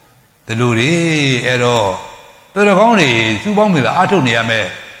ဒီလိုတွေအဲ့တော့တော်ကောင်းတွေစူးပေါင်းပြီးတော့အားထုတ်နေရမယ်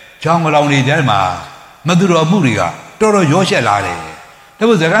ချောင်းကလောင်တွေထဲမှာမသူတော်မှုတွေကတော်တော်ရောရှက်လာတယ်ဒါပေ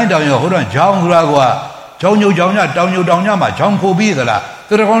မဲ့ဇကိုင်းတောင်ရောဟိုတော့ချောင်းဆိုတာကချောင်းညုတ်ချောင်းညတောင်ညုတ်တောင်ညမှာချောင်းခိုးပြီးသလား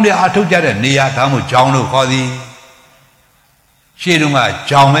တော်ကောင်းတွေအားထုတ်ကြတဲ့နေရာဒါမှမဟုတ်ချောင်းလို့ခေါ်သည်ရှေ့တုန်းက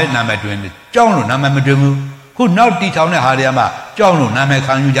ချောင်းပဲနာမည်တွင်ကျောင်းလို့နာမည်မတွင်ဘူးခုနောက်တီထောင်တဲ့ဟာတွေကမှကျောင်းလို့နာမည်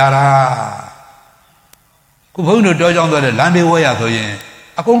ခံယူကြတာခုဘုန်းကြီးတို့တောကျောင်းသွားတဲ့လမ်းဘေးဝဲရဆိုရင်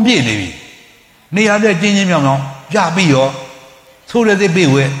အကုန်ပြည့်နေပြီနေရာတဲ့ကျင်းမြောင်းကြပြီးရောဆိုးတဲ့သိပေး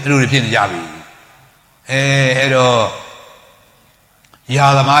ဝဲအဲ့လိုတွေဖြစ်နေကြပြီအဲ့တော့ရာ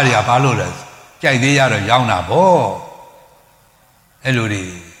သမားတွေကဘာလို့လဲကြိုက်သေးရတော့ရောင်းတာဗောအဲ့လိုတွေ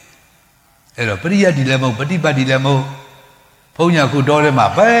အဲ့တော့ပရိယတ်ဒီလည်းမဟုတ်ပฏิပတ်ဒီလည်းမဟုတ်ဘုန်းကြီးကခုတော်ထဲမှာ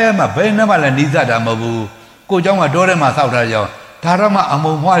ဘယ်နဲ့မှလည်းနီးစပ်တာမဟုတ်ဘူးကိုเจ้าကတော်ထဲမှာစောက်ထားကြအောင်ဒါတော့မှအ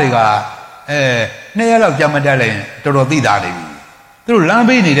မုံမွားတွေက2ရက်လောက်ကြာမတက်လိုက်ရင်တော်တော်သိတာနေပြီသူတို့လမ်း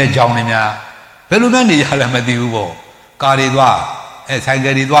ဘေးနေတဲ့ကြောင်တွေများဘယ်လိုမှနေရလဲမသိဘူးပေါ့ကားတွေသွားဆိုင်က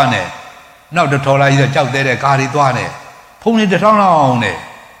ယ်တွေသွားနဲ့နောက်တထော်လာကြီးတော့ကြောက်တဲ့ကားတွေသွားနဲ့ဖုန်းတွေ1000လောက်နဲ့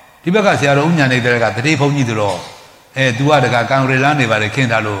ဒီဘက်ကဆရာတော်ဦးညာနေတဲ့ကတတိဖုန်းကြီးဆိုတော့သူကတကကန်ရီလန်းနေပါလေခင်း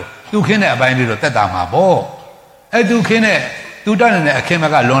တာလို့သူခင်းတဲ့အပိုင်းလေးတော့တက်တာမှာပေါ့သူခင်းတဲ့သူတက်နေတဲ့အခင်းဘ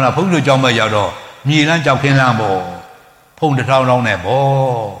က်ကလွန်လာဖုန်းတို့ကြောင်းဘက်ရောက်တော့မြေလန်းကြောက်ခင်းလန်းပေါ့ဖုန်း1000လောက်နဲ့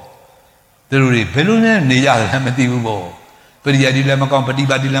ပေါ့သူတို့တွေဘယ်လိုနဲ့နေရတယ်မသိဘူးပေါ့ပရိယတ်ဒီလည်းမကောင်းပฏิ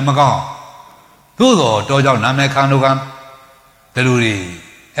ပတ်ဒီလည်းမကောင်းသို့တော့တောကြောင့်နာမည်ခံလို့ကသူတို့တွေ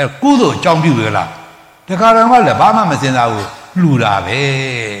ကုသိုလ်ကြောင်းပြုရလားတခါတည်းမှလည်းဘာမှမစင်စားဘူးလှူတာပဲ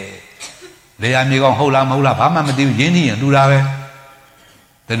လေယာမြေကောင်းဟုတ်လားမဟုတ်လားဘာမှမသိဘူးရင်းနှီးရင်လှူတာပဲ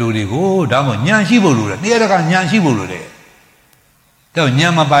တ the Ludigo, Damo, Nyanshi Bulu, near the Nyanshi Bulu. Don't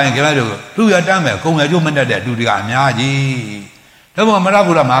Yama by and Gavado, do your damn, come a human that do the Amyaji. The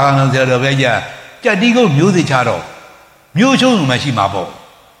Marabula Marano, the Veja, Jadigo, music charo. Mutual Mashimabo.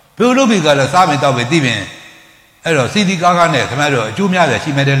 Pulubi got a summit of a divin. Hello, City Gagane, Camaro, Jumia,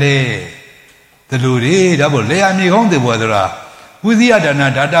 she made a lay. The Ludi, double lay on me on the weather. With the other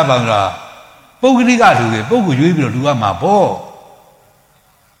Nada Banga. Pogriga to the Pogu, you will do a mapo.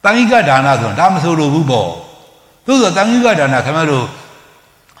 Tangiga Dana, Damasolo Bubo. Those are Tangiga Dana Camaro.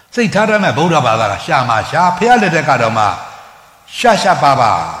 Say Tarama Boda Shama, Sha, Piala de Cadama, Shasha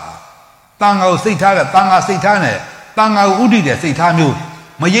Baba. Tango Sitana, Tanga Sitane, Tanga Udi de Sitanu,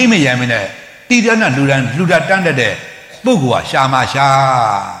 Mayame Yamine, Tidiana Ludan, Luda Tanda, Bugua, Shama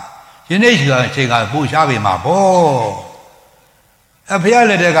Sha. Yenesha, Chega, Bushavi Mabo. A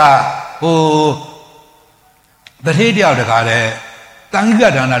Piala de Ga, oh, the Hedi of the Gade,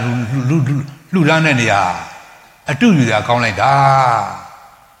 Tangiga Dana Ludanania. A 2 years ago, like that.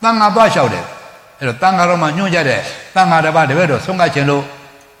 Tanga ba shouted. El Tanga Roma Nuja de Tanga de Badedo, Songa Chelo,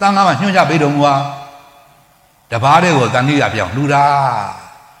 Tanga Nuja Bedomua. The Bade was Tangiga Luda.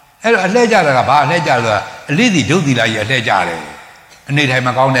 El Aleja, Aleja, Lady Jodi like a legare. And need him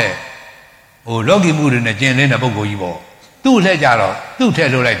a gone. Oh, Logi mood in a gen in a bogo evil. 2 legaro, 2 tell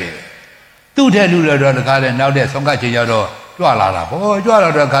you like it. 2 tell you the garden now there's Songa Chelo, Juala, oh,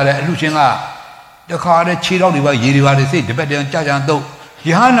 Juala the garden, Lucina. The car that cheat on the way you are to say, the better than do.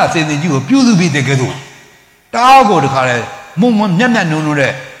 Johanna said that you abuse to be the ghetto. Tago the car, Mum Yaman no,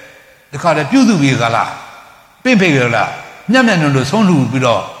 the car abuse to be gala. Pimpegala, Yaman no, son who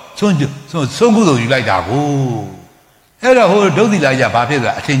below, so good you like that. Oh, Ella whole dozy like a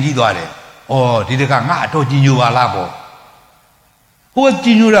papilla, a change dware. Oh, did the car to Ginua labo? Who was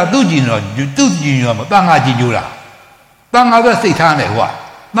Ginura, do Gino, you do Gino, Banga Ginura. Banga the Satan, what?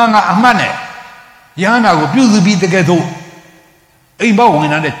 Banga Amane. Yana will abuse to be the ghetto. A bow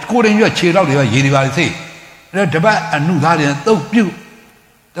and a quarter your chair out of your Yeri say. Let the bat and new that and so few.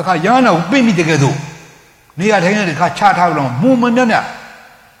 The Kayana will pay me the ghetto. Near the chat out on Mumana.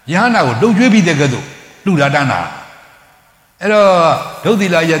 Yana will do you be the ghetto. Do la dana. Hello, do the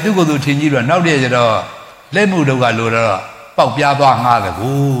Laya to go to Chingira nowadays at all. Let move the Galura. Popia Banga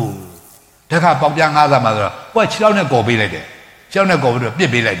go. The car Popia mother. What shall not go be like it? Shall not go to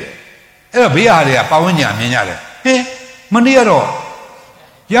be like it? Be a Pawanya Minare. Eh, Maniero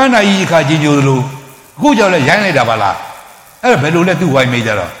Yana Ika Jinulu, Gujala Yana Dabala. A Belula do I made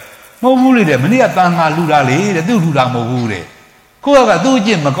her. Mobuli de Mania Tanga Ludale, the Dula Mogule. Kuaga do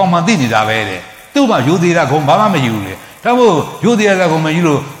Jim Macomandini Davere. Tuma Judira Gombama Yule. Tamo Judira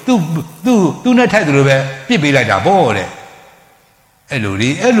Gomayulu, do not have to be like a boy.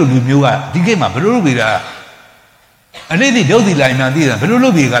 Eludi, Eludumua, the game of Rubira. A lady dozy like Mandina,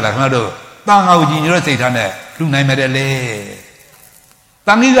 Perubi Galamado, Tanga Junior Satane, Luna Medele.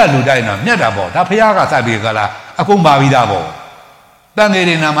 Tangiga Ludina, Nedabo, Tapiaga Sabigala, Akumba Vidabo.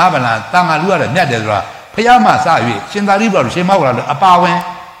 Tangina Mabana, Tanga Lua, Nedra, Payama Savi, Sindariba, Shemara, Apawen.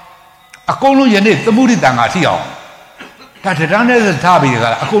 A Kolu Yanit, the Moody Tanga Tio. Tatarana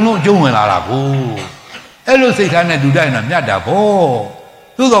Tabiga, a Kolu Jumala, Elo Satane Dudina, Nedabo.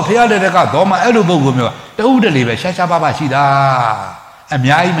 To the Piada de Doma, Elobo, the Udali, Shashababa Shida, and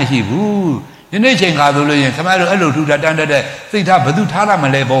Yai Meshibu. The nation Gadulu and Camaro Elo to that under the Sita Badutara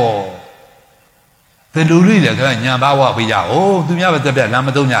Malebo. The Luli, the Yamawa Villa, oh, to Yava the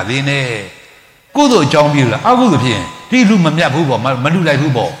Lamadonia, Dine. Good John Miller, I go with him. Tilu Mamia Hubo, Malula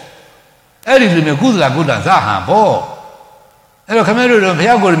Hubo. Eddie Gudla Gudan Zaha, Bo. Elo Camaro and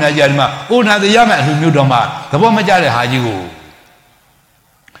Piago Majama, oh, now the Yama who knew Doma, the woman Jale Hajigo.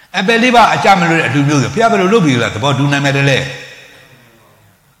 And believe I jam to do the Piablo Lubi like about Duna Medele.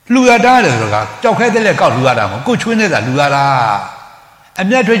 Luga Dada, Joke de Leca Luadamo, good Twinetta Luara.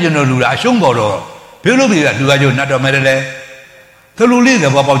 And that regional Lula, Shumboro, Pilubi at Luajo Nato Medele. The Luli the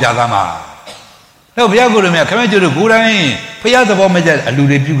Bobo Jagama. No Piago to me, come to the Gurain, Piazza Bomedel, and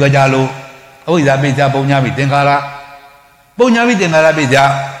Ludi Pugajalo. Oh, is that Beta Bonyavi Tengara? Bonyavi Tengara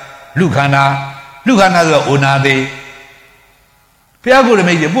Beta, Lucana, Lucana the Onade. Piago to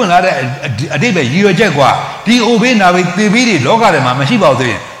make the Buna a debate, you a jaguar. The Obina with the video, Logarema, Mashiba,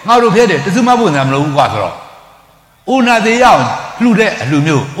 out of headed, the Zumabunam Lugatro. Una de young, Lude,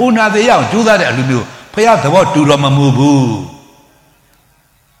 Lumu, Una de young, do that at Lumu, pay out the word to Romamubu.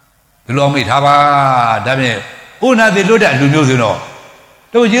 The long meat hava, damn it. Una de Luda Lumu, you know.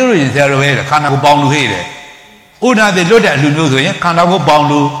 Those you in their way, the Kanako Bound Hede. Una de Luda Lumu, Kanako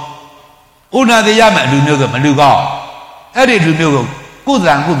Bound. Una de Yama Lumu, Maluga. Eddie Lumu, good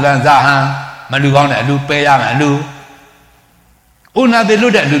land Zahan, Malugan and Lupe and Lu. Una de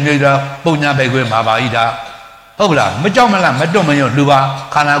Luda Lumida, Pona Begwe Mabaida. Obla, Majamala, Madomayo, Luba,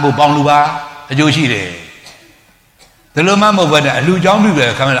 Kanago, Bonluba, a Yoshire. The Lomamo Vada, Lujan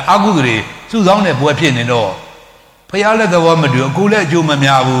Luba, come Aguri, Suzanne Boapin and all. Payala the woman do Gula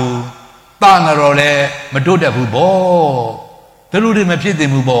Jumamiabu, Banarole, Maduda Bubo, the Ludi Mapiti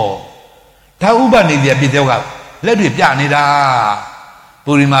Mubo. Tauba Nidia Bidoga, let it Janida.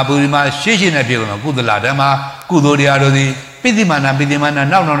 Purima, Shishin Apiono, Gudladama, Gudodiadi, Pidimana,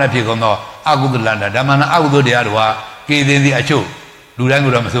 now non Apiono, Agudlanda, Damana, Agudodiadua, Kidin the Achu,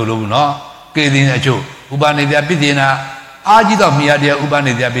 Luranguram Sulu, no, Kidin Achu, Ubani de Pidina, Ajida Miadia,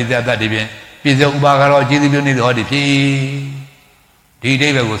 Ubani de Abidia Divin, Pizza Ubagaro, Jidibuni, the Hodipi. D.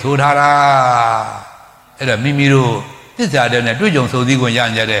 David was Sudara. Era Mimiru, this other Natujon so Digo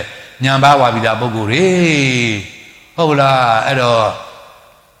Yanjade, Nyamba Vida Boguri. Hola, Edo.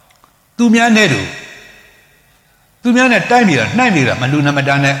 Tumianedu. Tumiana Timira, Namira, Maluna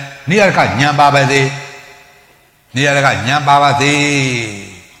Madana, Niaka Nyamba de Niaka Nyamba de.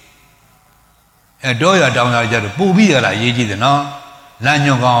 A doya down there, Bubia, Yeji the no,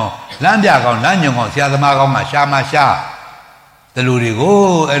 Lanyon, Landiagon, Lanyon, Siadamagon, Shama Sha. The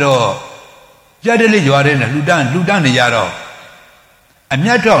Ludigo, Edo. Jadeli, you are in a Ludan, the Yaro. A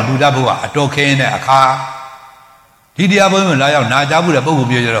Miato, Ludabua, a token, a car. Tidiabo, Lion, Najabu, a Bogu,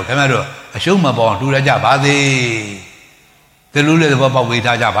 Camero, a Shuma born, Lulajabazi. The Lula, the Baba, with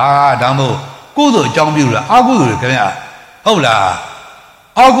Ajaba, Dambo, Kudo, John Bula, Agu, Camera. Hola.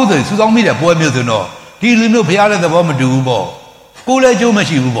 Agu, Sudan Media, boy, Miltono. Tilino Piala, the woman do bo. Kula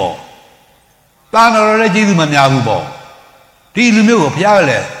Jomashi bo. Banner, Jidu Tilu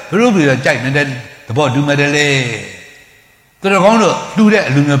Piale, Ruby, Jack, and then the boy do medale. The Rondo, do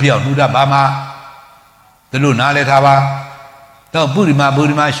that, Lumia, Luda Bama, the Lunale Tava, the Burima,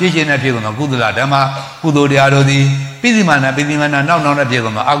 Shishin, and Pigona, Gudula Dama, Kudo de Adodi, Pidimana, now non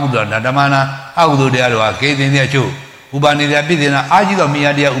Pigona, Aguda, Damana, Agudo de Adoa, Kate in their shoe, Ubani de Pidina, Ajido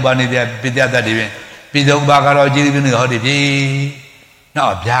Miadia, Ubani de Pidia Divin, Pido Bagaro, Jilibin, Hodipi.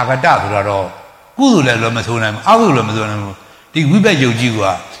 Now, Jagada, Gudula Lomasunam, Agulomazunam. The Wiba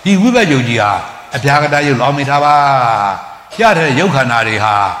Yojiwa, the Wiba Yojia, a Piagada Yomitava, Yata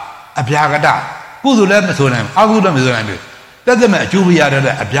Yokanariha, a Piagada, Gudula Masunam, Agudam Zunam, doesn't matter, Jubia,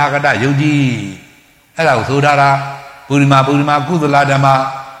 a Piagada Yoji, Ella Sudara, Purima, Gudula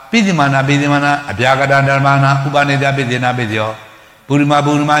Dama, Pidimana, a Piagada Damana, Ubane de Abidina Bidio, Purima,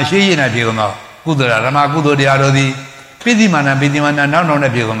 she in a Pigono, Gudula Rama, Gudo de Adodi, Pidimana, now non a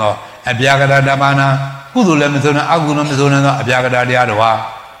Pigono, a Piagada Damana. Kudulamizona, Agulomizona, Abiagada de Adwa,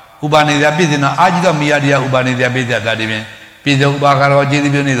 Ubani de Abidina, Ajida Miadia, Ubani de Abidia Dadivin, Pido Bagaro,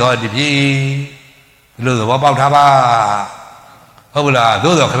 Jilibuni, the Ludo Wababa, Hola,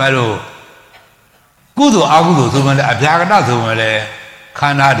 Dodo Camero, Kudu Agudu, Zumale, Abiagada Zumale,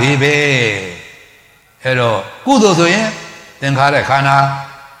 Kana Dibe, Hello, Kudu Zuin, then Kara Kana,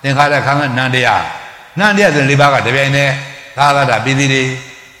 Nandia, Nandia, the Libaga de Bene, Tala Bididi.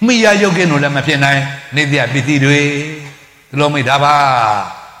 Mia Yogino Lamapina, Nidia Bitidue, Lomidaba,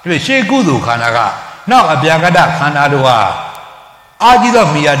 She Gudu Kanaga, now a Biagada Kanadua. Ajida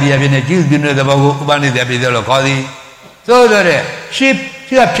Mia Diabine, Gilbin the Bagubani de Bidelo Codi. So that sheep,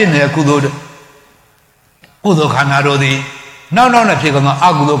 she a pin a Kudu Kanadodi. Now non a pig on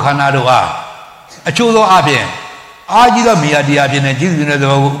Agudo Kanadua. A chudo Abin. Ajida Mia Diabine, Gilbin the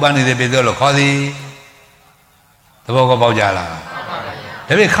Bagubani de Bidelo Codi. The Bogabajala.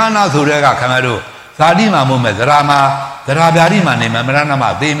 Every Kana Zurega Camaro, Sadima Mumet, Rama, the Rabiarima name,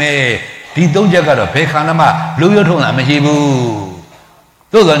 Maranama, they may, Tidojagaro, Pekanama, Luyotona, Mehibu.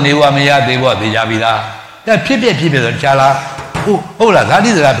 Those are Newamia, they were the Yavida. That people, the Chala, Ola, that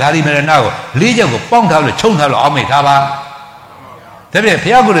is the Rabiari now, Legion of Pongtal, Chontal, Omitava. There be a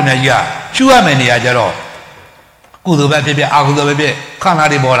Piago de Meja, Chuamani Ajaro. Kudu baby, Agudo baby,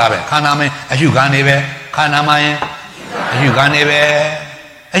 Kanadi Borabe, Kaname, as you can eve, Kanamae, as you can eve.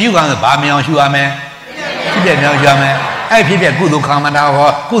 As you can buy me on Shuame, people know Jame, I people Kudu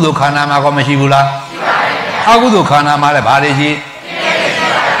Kamana, Kudu Kanama Komashibula, Agudu Kanama Badiji,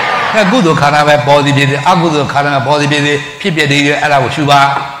 Kudu Kanama body, Agudu Kanama body, people did Ala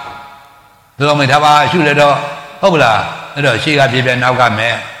Shuba, the Lomitava, Shuledo, Obla, the Shiga people now got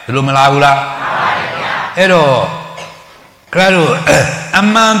me, the Lumalagula, Edo, Claro,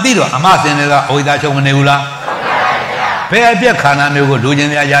 Amantiro, Amasin, Oida Chomanula. Pay Kana, you go losing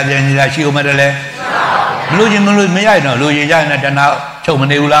the Ajay, she medale. Losing Mayano, losing Jana, now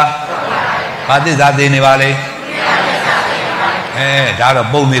Chomanula. But this are the Nivale. Eh, that a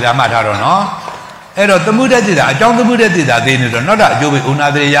bone with a matter, no? Edo, the Buddha did that. John the Buddha did that. They need not a Jubi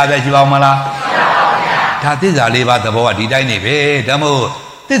Unadri Yada Jivamala. ဒါသစ္စာလေးပါးသဘောကဒီတိုင်းနေပဲဒါမို့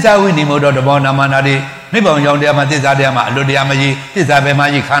သစ္စာဝိနိမောတော့တဘောနာမနာတိနိဗ္ဗာန်ကြောင့်တရားမှာသစ္စာတရားမှာအလွတ်တရားမရှိသစ္စာပဲမ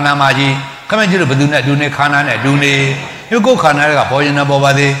ရှိခန္ဓာမရှိခမကျလို့ဘယ်သူနဲ့အတူနေခန္ဓာနဲ့အတူနေဒီကိုခန္ဓာကပေါ်ရင်တော့ပေါ်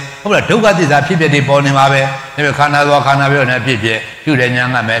ပါသေးဟုတ်လားဒုက္ခသစ္စာဖြစ်ဖြစ်တွေပေါ်နေမှာပဲဒါပေမဲ့ခန္ဓာသောခန္ဓာပြောနေဖြစ်ဖြစ်ပြုတဲ့ညာ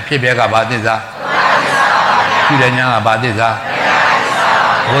ကမဲ့ဖြစ်ပြကဘာသစ္စာပြုတဲ့ညာကဘာသစ္စာ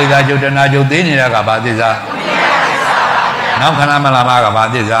ဝိဇ္ဇာကျုပ်တဏှာကျုပ်သိနေတာကဘာသစ္စာနောက်ခန္ဓာမလာမှာကဘာ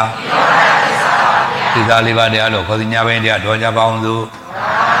သစ္စာသစ္စာလေးပါးတရားလို့ခေါ်စီညာပိုင်းတရားတော်ကြပါအောင်စို့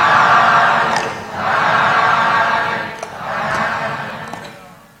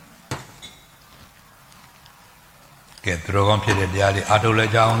ကဲသူတော်ကောင်းဖြစ်တဲ့တရားလေးအားထုတ်လို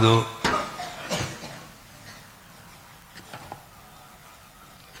က်ကြအောင်စို့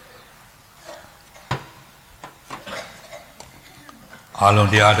အားလုံး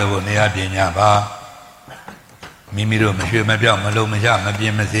တရားထုတ်ဖို့နေရာပြင်ကြပါမိမိတို့မရွှေမပြောင်းမလုံးမရမပြ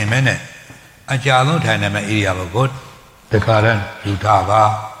င်းမစင်မဲနဲ့အကြာဆုံးထိုင်နေမဲ့ဧရိယာဘကိုတခါတည်းယူထားပါ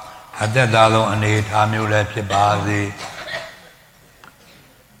အသက်သာဆုံးအနေထားမျိုးလည်းဖြစ်ပါစေ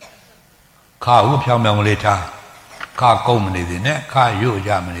ခါဟုဖြောင်းပြောင်းလေးထားခါကုန်းမနေသေးနဲ့ခါရွတ်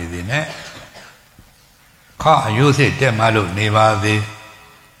ကြမနေသေးနဲ့ခါအယုစိတ်တက်မှလို့နေပါသေး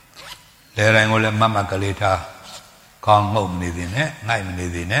လဲတိုင်းကိုလည်းမတ်မတ်ကလေးထားကောင်းငုံမနေသေးနဲ့ငိုက်မနေ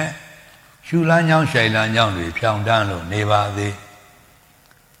သေးနဲ့ရှူလန်းချောင်းရှိုင်လန်းချောင်းတွေဖြောင်းတန်းလို့နေပါသေး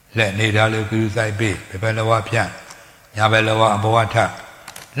လက်နေတာလို့ကူးဆိုင်ပေးဘယ်ဘက်လဝဖြန့်ညာဘက်လဝအဘဝထ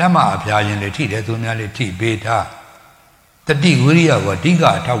လက်မအဖျားရင်လေထိတယ်သူများလေးထိပေးထားတတိဝိရိယကအဓိက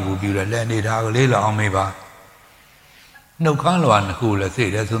အထောက်ကူပြုတယ်လက်နေတာကလေးလောက်အောင်မေးပါနှုတ်ခမ်းလွာနှစ်ခုလည်းစိ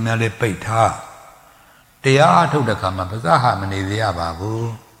တ်တယ်သူများလေးပိတ်ထားတရားအထုတ်တဲ့ခါမှာပဇာဟမနေသေးရပါဘူး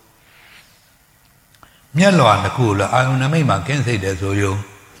မျက်လွာနှစ်ခုလည်းအာယုန်နမိတ်မှာကင်းစိတ်တယ်ဆိုယုံ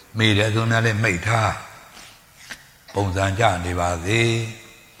မေးတယ်သူများလေးမိတ်ထားပုံစံကြနေပါစေ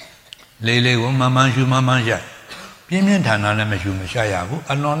လေးလေးကိုမမှန်ရှုမမှန်ရပြင်းပြင်းထန်ထန်လည်းမရှုမရှာရဘူး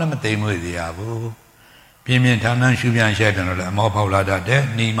အလွန်လည်းမသိမ့်မွေ့စေရဘူးပြင်းပြင်းထန်ထန်ရှုပြန်ရှာတယ်တော့လည်းအမောဖောက်လာတတ်တယ်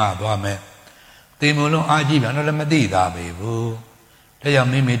နှီးမသွားမယ်သိမလုံးအားကြီးပြန်တော့လည်းမသိတာပဲဘူးဒါကြောင့်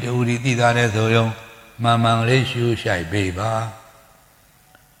မိမိတူရီသိတာတဲ့ဆိုယုံမှန်မှန်လေးရှုရှိုက်ပေးပါ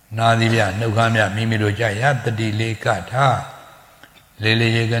နာသီပြနှုတ်ခမ်းမြမိမိတို့ကြရတတိလေးကထားလေး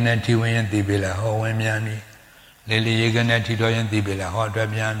လေးရေကနေထိဝင်ရင်သိပြီလားဟောဝင်မြန်ပြီလေးလေးရေကနေထိတော်ရင်သိပြီလားဟောထွက်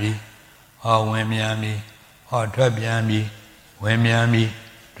ပြန်ပြီဟောဝင်မြန်ပြီဟောထွက်ပြန်ပြီဝင်မြန်ပြီ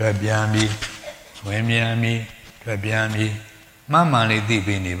ထွက်ပြန်ပြီဝင်မြန်ပြီထွက်ပြန်ပြီမှန်မှန်လေးသိ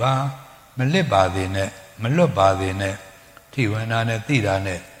ပြီးနေပါမလစ်ပါသေးနဲ့မလွတ်ပါသေးနဲ့ထိဝင်တာနဲ့သိတာ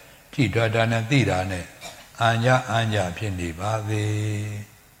နဲ့ထိထွက်တာနဲ့သိတာနဲ့အာညဖြစ်နေပါ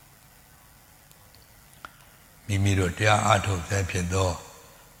သေးမိမိတို့တရားအားထုတ်ဆဲဖြစ်သော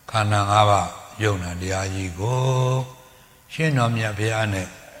ခန္ဓာ၅ပါးယုံနာတရားကြီးကိုရှင်းတော်မြတ်ဘုရားနဲ့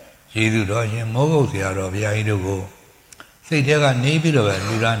ယေရှုတော်ရှင်မိုးကုတ်ဆရာတော်ဘုရားကြီးတို့ကိုစိတ်ထဲကနေပြီးတော့ပဲ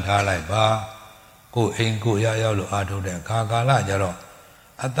လူရန်ထားလိုက်ပါကိုယ်အိမ်ကိုရရောက်လို့အားထုတ်တဲ့ခါကာလကြတော့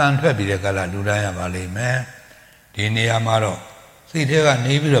အတန်ထွက်ပြီးတဲ့ကာလလူရန်ရပါလိမ့်မယ်ဒီနေရာမှာတော့စိတ်ထဲက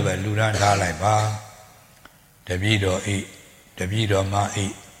နေပြီးတော့ပဲလူရန်ထားလိုက်ပါတပည့်တော်ဤတပည့်တော်မဤ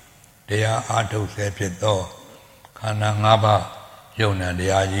တရားအားထုတ်ဆဲဖြစ်သောခန္ဓာ၅ပါးယုံနာတ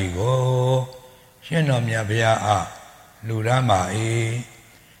ရားကြီးကိုရှင်းတော်မြတ်ဘုရားအားလူရန်ပါ၏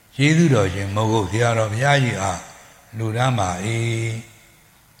ကျေးဇူးတော်ရှင်မိုးကုတ်ဆရာတော်ဘုရားကြီးအားလူရန်ပါ၏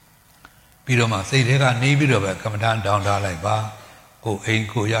ပြီးတော့မှစိတ်ထဲကနေပြီးတော့ပဲကမ္မဋ္ဌာန်းတောင်းထားလိုက်ပါကိုယ်အိမ်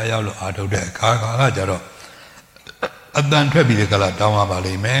ကိုရရောက်လို့အားထုတ်တဲ့အခါကကြတော့အတန်ထွက်ပြီးတဲ့ကလာတောင်းပါ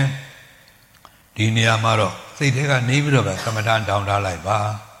လိမ့်မယ်ဒီနေရာမှာတော့စိတ်ထဲကနေပြီးတော့ပဲကမ္မဋ္ဌာန်းတောင်းထားလိုက်ပါ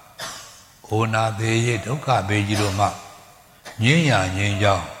ဩနာသေးရဲ့ဒုက္ခဘေးကြီးတို့မှငြင်းရငြင်း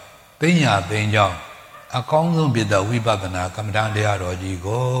ကြောင်းသိညာသိင်ကြောင်းအကောင်းဆုံးဖြစ်သောဝိပဿနာကမ္မဋ္ဌာန်းတရားတော်ကြီး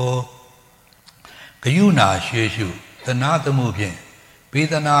ကိုဂယုဏရှေရှုသနာသမှုဖြင့်ပေး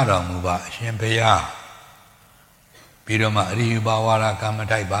သနာတော်မူပါအရှင်ဘုရားပြီးတော့မှအရိယဘာဝရကမ္မ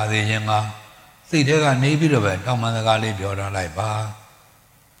ထိုက်ပါသေးခြင်းကစိတ်ထဲကနေပြီးတော့ပဲတောင်းပန်စကားလေးပြောထားလိုက်ပါ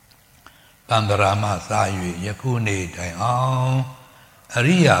တန္တရာမစာ၍ယခုနေ့တိုင်အောင်အ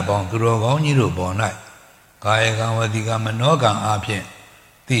ရိယာပေါင်းသူတော်ကောင်းကြီးတို့ပေါ်၌ကာယကံဝစီကံမနောကံအားဖြင့်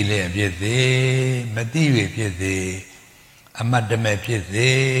သိလျက်ဖြစ်စေမသိ၍ဖြစ်စေအမတ်တမဲ့ဖြစ်စေ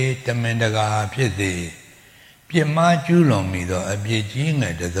တမင်တကာဖြစ်စေပြစ်မှားကျူးလွန်မိသောအပြစ်ကြီးင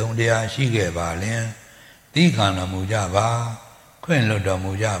ယ်တစုံတရာရှိခဲ့ပါလျင်သိခံတော်မူကြပါခွင့်လွတ်တော်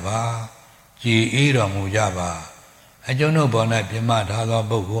မူကြပါကြည်အေးတော်မူကြပါအကျွန်ုပ်ပေါ်၌ပြစ်မှားထားသော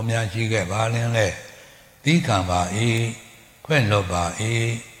ပုဂ္ဂိုလ်များရှိခဲ့ပါလျင်လေသိခံပါ၏ခွင့်လွတ်ပါ၏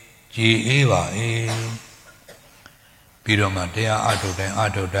ကြည်အေးပါ၏ပြီးတော့မှတရားအထုတ်တိုင်း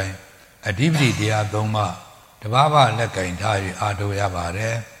အဓိပတိတရား၃ပါးတပါးပါလက်ကင်ထား၍အထုတ်ရပါတ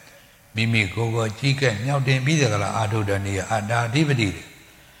ယ် မိမိကိုယ်ကိုကြီးကဲ့မြောက်တင်ပြီးတဲ့ကလာအာထုတနေအတ္တာအဓိပတိ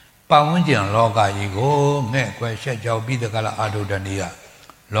ပတ်ဝန်းကျင်လောကကြီးကိုငဲ့ကွယ်ရှက်ကြောက်ပြီးတဲ့ကလာအာထုတနေ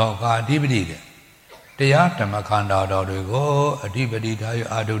လောကအဓိပတိတရားဓမ္မခန္ဓာတော်တွေကိုအဓိပတိထားရ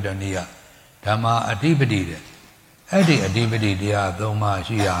အာထုတနေဓမ္မအဓိပတိအဲ့ဒီအဓိပတိတရားသုံးပါး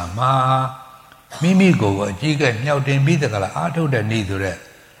ရှိရမှာမိမိကိုယ်ကိုအကြီးကဲ့မြောက်တင်ပြီးတဲ့ကလာအာထုတနေဆိုတဲ့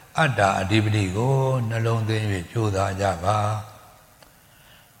အတ္တအဓိပတိကိုနှလုံးသွင်း၍ကြိုးစားကြပါ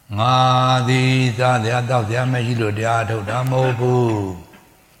ငါသည်သာသတောက်စရာမရှိလို့တရားထုတ်တာမဟုတ်ဘူး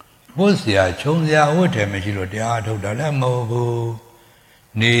ဝတ်စရာခြုံစရာဝတ်တယ်မရှိလို့တရားထုတ်တာလည်းမဟုတ်ဘူး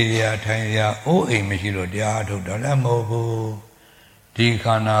နေစရာထိုင်စရာအိုးအိမ်မရှိလို့တရားထုတ်တာလည်းမဟုတ်ဘူးဒီခ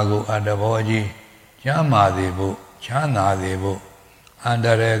န္ဓာကိုအတ္တဘောကြီးကျမ်းမာစေဖို့ချမ်းသာစေဖို့အန္တ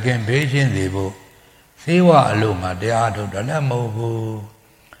ရာယ်ကင်းဘေးရှင်းစေဖို့သေဝအလို့ငါတရားထုတ်တာလည်းမဟုတ်ဘူး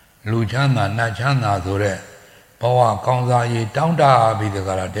လူချမ်းသာနတ်ချမ်းသာဆိုတဲ့ဘဝကောင်းစားရေးတောင်းတပြီးတက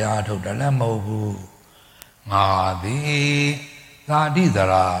လားတရားထုတ်တယ်လည်းမဟုတ်ဘူးငါသည်သာတိသ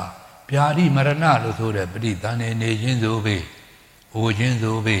ရာဗျာတိမရဏလို့ဆိုတဲ့ပဋိသန္ဓေနေခြင်းဆိုပေအိုခြင်း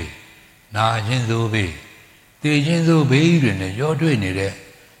ဆိုပေနာခြင်းဆိုပေသိခြင်းဆိုပေတွေနဲ့ရောတွေ့နေတဲ့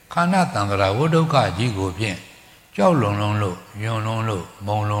ခန္ဓာတံ္ဍရာဝိဒုက္ခကြီးကိုဖြင့်ကြောက်လွန်လုံးလို့ယွန်းလုံးလို့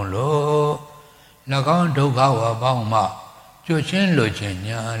မုံလုံးလို့၎င်းဒုက္ခဝပေါင်းမှကျွတ်ချင်းလွတ်ချင်း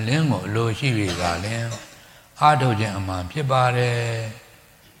ညာလင်းကိုအလိုရှိပြီကလင်းအာထုတ်ခြင်းအမှန်ဖြစ်ပါတယ်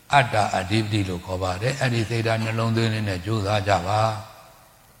အတ္တအဓိပတိလို့ခေါ်ပါတယ်အဲ့ဒီစိတ်ဓာတ်နှလုံးသွင်းနဲ့ကြိုးစားကြပါ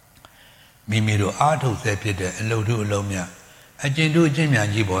မိမိတို့အာထုတ်ဆဲဖြစ်တဲ့အလုပ်ထုအလုံးမြအကျင့်တို့အကျင့်မြန်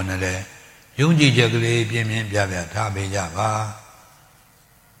ကြီးပေါ်နဲ့လဲယုံကြည်ချက်ကလေးပြင်းပြင်းပြပြထားပေးကြပါ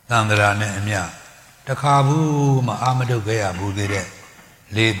သံဃာနဲ့အမြတခါဘူးမှအာမထုတ်ခဲ့ရဘူးသေးတဲ့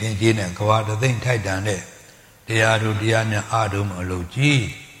လေသင်ကြီးနဲ့ကဘာတသိမ့်ထိုက်တန်တဲ့တရားတို့တရားများအာထုံမအလုပ်ကြီး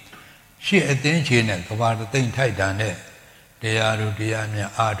ရှေ့အသင်းချေနဲ့ကဘာတသိမ့်ထိုက်တန်တဲ့တရားတို့တရား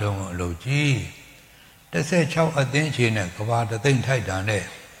များအာထုံအလုပ်ကြီး16အသင်းချေနဲ့ကဘာတသိမ့်ထိုက်တန်တဲ့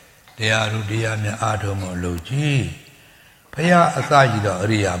တရားတို့တရားများအာထုံအလုပ်ကြီးဖရာအစကြီးတော်အ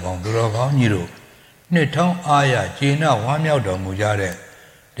ရိယာပေါင်းသူတော်ကောင်းကြီးတို့နှစ်ထောင်းအားရကျေနပ်ဝမ်းမြောက်တော်မူကြတဲ့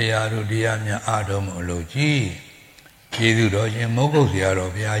တရားတို့တရားများအာထုံအလုပ်ကြီးကျေးဇူးတော်ရှင်မုတ်ကုတ်ဆရာ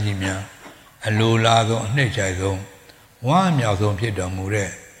တော်ဘုရားကြီးများအလိုလားဆုံးအနှစ်ချိုက်ဆုံးဝမ်းမြောက်ဆုံးဖြစ်တော်မူတဲ့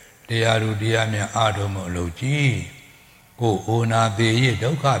တရားတို့တရားများအာထုံမအလုပ်ကြီးကိုအိုနာသေးရဒု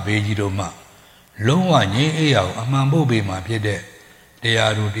က္ခဘေးကြီးတို့မှလုံးဝငြိမ်းအေးအောင်အမှန်ဖို့ပေးမှဖြစ်တဲ့တ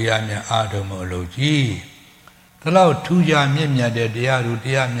ရားတို့တရားများအာထုံမအလုပ်ကြီးဒါလောက်ထူးခြားမြင့်မြတ်တဲ့တရားတို့တ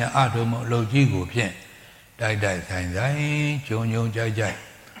ရားများအာထုံမအလုပ်ကြီးကိုဖြင့်တိုက်တိုက်ဆိုင်ဆိုင်ဂျုံဂျုံကြိုက်ကြိုက်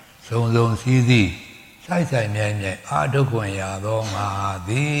စုံစုံစည်းစည်းဆိုင်ဆိုင်မြိုင်မြိုင်အာထုခွင့်ရသောငါသ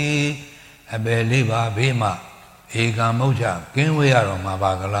ည်အပယ်လေးပါဘေးမှဧကံမုတ်ချကင်းဝေးရတော်မှာ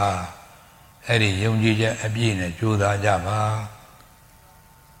ပါကလားအဲ့ဒီယုံကြည်ချက်အပြည့်နဲ့ကြိုးစားကြပါ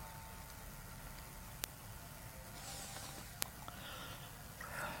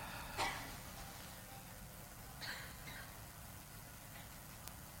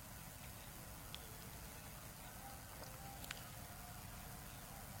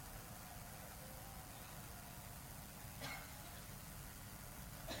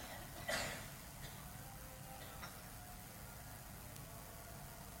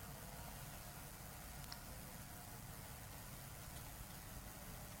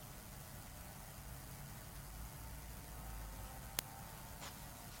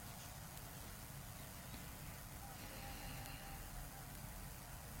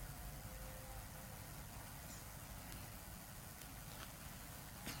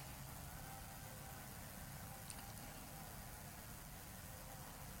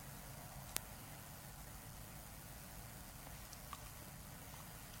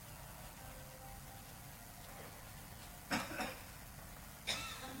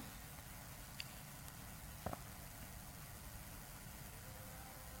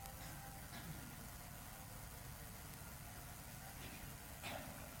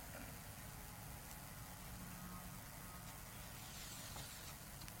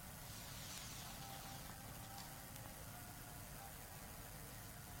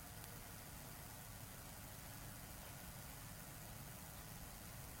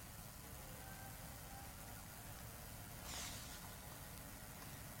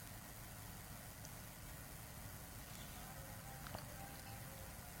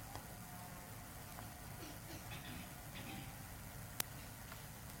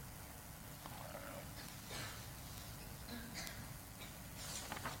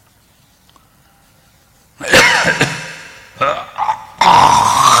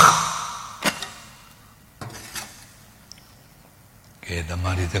သ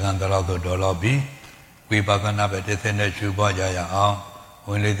မာဓိစကန်တလောက်တော့တော်တော့ပြီဝိပဿနာပဲတစ်ဆင့်နဲ့ရှုပွားကြရအောင် ဝ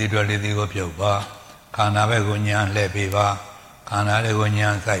င်လေသည်ထွက်လေသည်ကိုပြုတ်ပါခန္ဓာဘက်ကိုညာလှည့်ပေးပါခန္ဓာလေးကိုညာ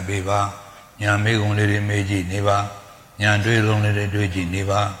စိုက်ပေးပါညာမေးကုန်လေးတွေမေးကြည့်နေပါညာတွေးလုံးလေးတွေတွေးကြည့်နေ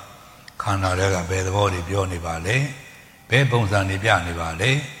ပါခန္ဓာတွေကဘယ်သဘောတွေပြောနေပါလဲဘယ်ပုံစံတွေပြနေပါ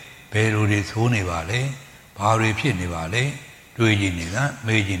လဲဘယ်လိုတွေသိုးနေပါလဲဘာတွေဖြစ်နေပါလဲတွေးကြည့်နေတာ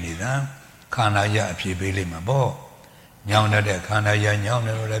မေးကြည့်နေတာခန္ဓာရအဖြစ်ပေးလိမ့်မှာပေါ့ညောင်းတဲ့ခန္ဓာရညောင်းတ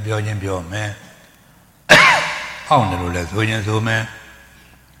ယ်လို့လည်းပြောချင်းပြောမယ်အောင့်တယ်လို့လည်းဆိုချင်းဆိုမယ်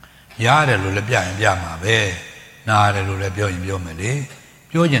ရတယ်လို့လည်းပြရင်ပြမှာပဲနားတယ်လို့လည်းပြောရင်ပြောမယ်လေ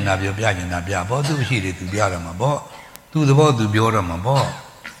ပြောကျင်တာပြောပြကျင်တာပြပေါ့သူရှိတယ်သူပြရမှာပေါ့သူသဘောသူပြောရမှာပေါ့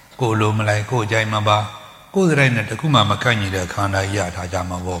ကိုလိုမလိုက်ကိုကြိုင်မှာပါကိုယ်စရိုက်နဲ့တခုမှမကန့်ညီတဲ့ခန္ဓာရထားကြ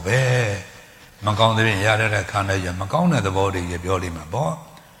မှာပေါ့ပဲမကောင်းတဲ့ပြင်ရတဲ့ခန္ဓာရမကောင်းတဲ့သဘောတွေပြောလိမ့်မှာပေါ့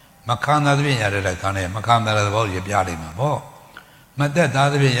မခံသာတဲ့ပြင်ရတဲ့ခန္ဓာရမခံသာတဲ့သဘောတွေပြလိမ့်မှာပေါ့မသက်သာ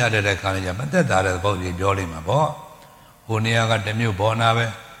တဲ့ပြင်ရတဲ့ခန္ဓာရမသက်သာတဲ့သဘောတွေပြောလိမ့်မှာပေါ့ဟိုနေရာကတစ်မျိုးပေါ်နာပဲ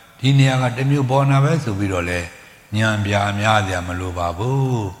ဒီနေရာကတစ်မျိုးပေါ်နာပဲဆိုပြီးတော့လေဉာဏ်ပြာများစရာမလိုပါ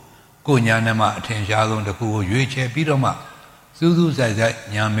ဘူးကိုဉာဏ်နဲ့မှအထင်ရှားဆုံးတစ်ခုကိုရွေးချယ်ပြီးတော့မှစူးစူးဆိုင်ဆိုင်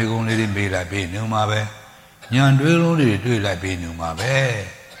ဉာဏ်မေကုံလေးတွေမေးလိုက်ပြီးနေမှာပဲဉာဏ်တွေးလုံးတွေတွေးလိုက်ပြီးနေမှာပဲ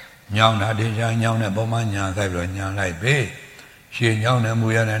ညောင်းတာတင်ရှားညောင်းတဲ့ပုံမှန်ဉာဏ်ဆိုင်ပြီးတော့ဉာဏ်လိုက်ပြီးရှေ့ညောင်းတဲ့မူ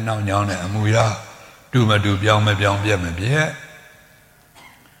ရနဲ့နောက်ညောင်းတဲ့အမူအရာတူမတူပြောင်းမပြောင်းပြက်မပြက်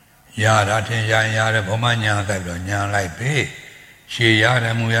ရတာထင်ရှားရတဲ့ပုံမှန်ဉာဏ်ဆိုင်ပြီးတော့ဉာဏ်လိုက်ပြီးရှေ့ရ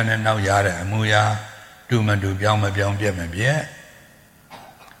တဲ့မူရနဲ့နောက်ရတဲ့အမူအရာတူမတူပြောင်းမပြောင်းပြက်မပြက်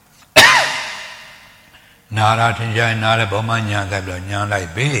နာရာထင်ရှားနာတဲ့ပုံမှန်ဉာဏ်ဆိုင်ပြီးတော့ဉာဏ်လိုက်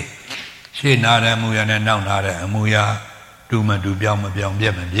ပြီးရှေ့နာတဲ့အမူအရာနဲ့နောက်နာတဲ့အမူအရာတူမတူပြောင်းမပြောင်းပြ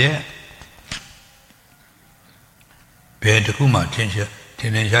က်မပြက်ဘယ်တစ်ခုမှထင်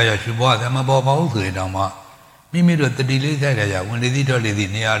ရှားရရှုပွားတယ်မပေါ်ပါဘူးဆိုရင်တောင်မှမိမိတို့တတိလေးဆိုင်ကြဝင်လေသည်တော့လေသည်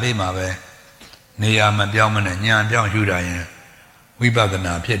နေရာလေးမှာပဲနေရာမပြောင်းမနဲ့ဉာဏ်ပြောင်းရှုတာရင်ဝိပဿ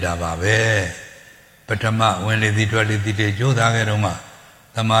နာဖြစ်တာပါပဲပထမဝင်လေသည်ထွက်လေသည်တွေကြိုးစားခဲ့တော့မှ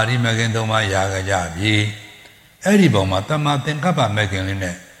သမာဓိမဂ်ခင်သုံးပါးရာကြပြီအဲ့ဒီပုံမှာတမသင်္ကပ္ပမဂ်ခင်လေး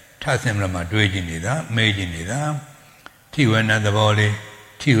နဲ့ထဆင်မလို့မှတွေးကြည့်နေတာမေးကြည့်နေတာထိဝဲတဲ့သဘောလေး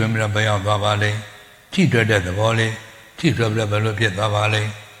ထိဝဲမလို့ဘယ်ရောက်သွားပါလဲထိတွေ့တဲ့သဘောလေးထိထွက်ပြီးဘယ်လိုဖြစ်သွားပါလဲ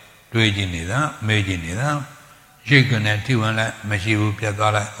တွေးကြည့်နေတာမေးကြည့်နေတာရိတ်ကနေထိဝင်လိုက်မရှိဘူးပြတ်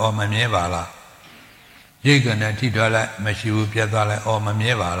သွားလိုက်အော်မမြဲပါလားရိတ်ကနေထိထွက်လိုက်မရှိဘူးပြတ်သွားလိုက်အော်မ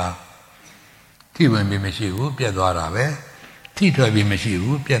မြဲပါလားထိဝင်ပြီးမရှိဘူးပြတ်သွားတာပဲထိထွက်ပြီးမရှိ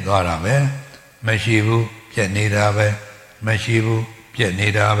ဘူးပြတ်သွားတာပဲမရှိဘူးပြတ်နေတာပဲမရှိဘူးပြတ်နေ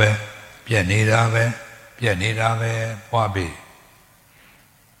တာပဲပြတ်နေတာပဲပြတ်နေတာပဲပွားပြီ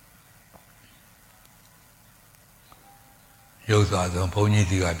ရုပ်စွာဆုံးဘုန်းကြီး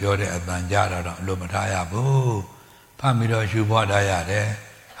စီကပြောတဲ့အတန်ကြားတော့အလိုမထားရဘူးဖတ်ပြီးတော့ရှုပွားထားရတယ်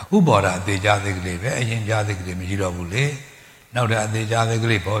အခုပေါ်တာအသေးချာသိကလေးပဲအရင်ချာသိကလေးမရှိတော့ဘူးလေနောက်တဲ့အသေးချာသိက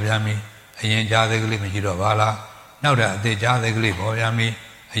လေးပေါ်ပြန်ပြီအရင်ချာသိကလေးမရှိတော့ပါလားနောက်တဲ့အသေးချာသိကလေးပေါ်ပြန်ပြီ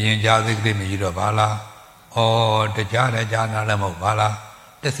အရင်ချာသိကလေးမရှိတော့ပါလားဩတခြားတဲ့ချာနာလည်းမဟုတ်ပါလား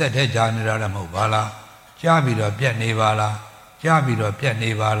တစ်ဆက်တည်းချာနေတာလည်းမဟုတ်ပါလားကြားပြီးတော့ပြက်နေပါလားကြားပြီးတော့ပြက်နေ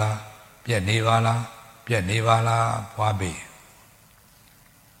ပါလားပြက်နေပါလားပြက်နေပါလားဖွားပြီ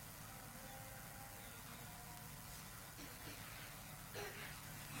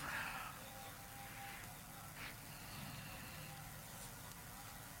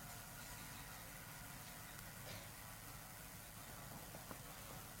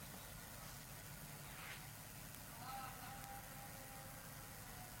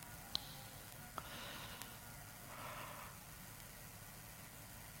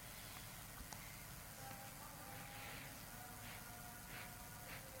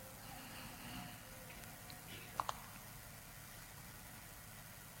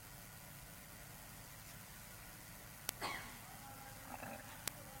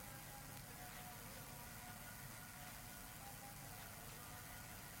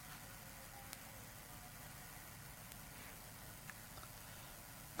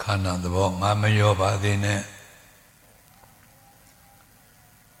ခန္ဓာသဘောငါမရောပါသေးနဲ့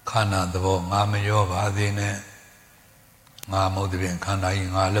ခန္ဓာသဘောငါမရောပါသေးနဲ့ငါမဟုတ်တဲ့ခန္ဓာ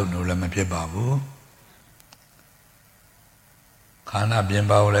ကြီးငါလို့လို့လည်းမဖြစ်ပါဘူးခန္ဓာပြင်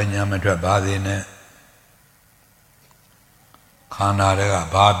ပါလို့လည်းညာမထွက်ပါသေးနဲ့ခန္ဓာတွေက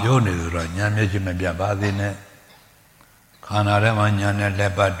ဘာပြောနေလို့တော့ညာမျက်စိမပြတ်ပါသေးနဲ့ခန္ဓာထဲမှာညာနဲ့လ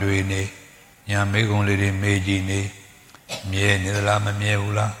က်ပတ်တွေနေညာမေးကုန်လေးတွေမေးကြည့်နေမြဲနေသလားမမြဲ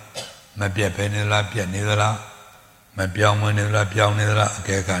ဘူးလားမပြတ်ပဲနေသလားပြတ်နေသလားမပြောင်းမနေသလားပြောင်းနေသလားအ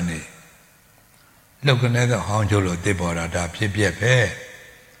ကဲကနေလှုပ်ကနေသောဟောင်းချုပ်လို့သိပေါ်တာဒါဖြစ်ပြက်ပဲ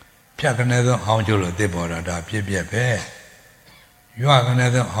ဖြတ်ကနေသောဟောင်းချုပ်လို့သိပေါ်တာဒါဖြစ်ပြက်ပဲရွကနေ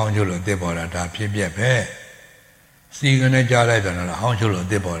သောဟောင်းချုပ်လို့သိပေါ်တာဒါဖြစ်ပြက်ပဲ စီကနေကြားလိုက်ပြန်တော့ဟောင်းချုပ်လို့အ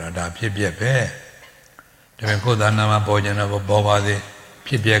စ်ပေါ်တာဒါဖြစ်ပြက်ပဲဒါပေမဲ့ကိုယ်သာနာမှာပေါ်ကျင်တော့ပေါ်ပါစေ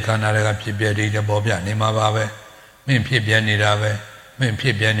ဖြစ်ပြက်ခန္ဓာတွေကဖြစ်ပြက်တွေပေါ်ပြနေမှာပါပဲမင်းဖြစ်ပြက်နေတာပဲမင်းဖြ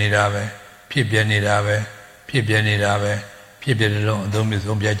စ်ပြက်နေတာပဲဖြစ်ပြက်နေတာပဲဖြစ်ပြက်နေတာပဲဖြစ်ပြက်တဲ့လုံးအသုံးမျိုး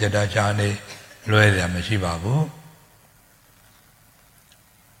ဆုံးပြချက်တာချာနေလွဲရမရှိပါဘူး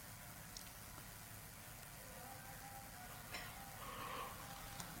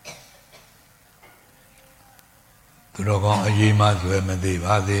သူတော်ကောင်းအရေးမှဆွဲမသိ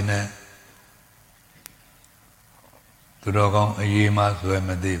ပါစေနဲ့သူတော်ကောင်းအရေးမှဆွဲမ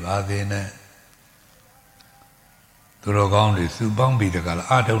သိပါစေနဲ့သူတော်ကောင်းတွေစုပေါင်းပြီးတကလား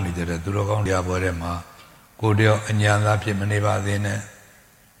အထုတ်နေကြတဲ့သူတော်ကောင်းတရားပွဲထဲမှာကိုယ်တယောက်အညာသာဖြစ်မနေပါစေနဲ့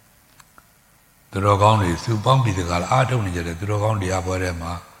သူတော်ကောင်းတွေစုပေါင်းပြီးတကလားအထုတ်နေကြတဲ့သူတော်ကောင်းတရားပွဲထဲ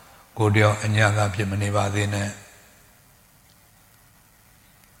မှာကိုယ်တယောက်အညာသာဖြစ်မနေပါစေနဲ့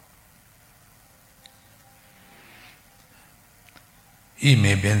ဤ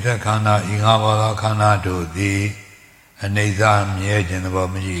မေပင်သက်ခန္ဓာဤငါးပါးသောခန္ဓာတို့သည်အနိစ္စမြဲခြင်းသဘော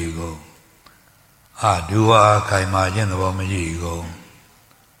မရှိကုန်အဒုဝါခိုင်မာခြင်းသဘောမရှိကုန်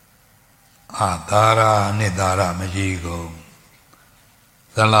အသာရအနိသာရမရှိကုန်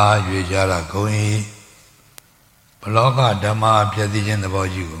သလားရွေကြတာကုန်၏ဘလောကဓမ္မဖြစ်သိခြင်းသဘော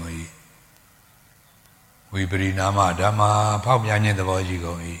ရှိကုန်၏ဝိပရိနာမဓမ္မဖောက်ပြန်ခြင်းသဘောရှိ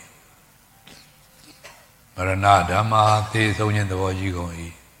ကုန်၏မရဏဓမ္မသေဆုံးခြင်းသဘောရှိကုန်၏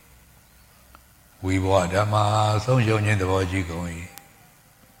ဝိဘဝဓမ္မဆုံးရှုံးခြင်းသဘောရှိကုန်၏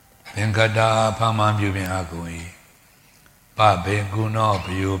သင်္ကတာဖာမှန်ပြုပြင်အကုန်၏ပဘေကုနောဘ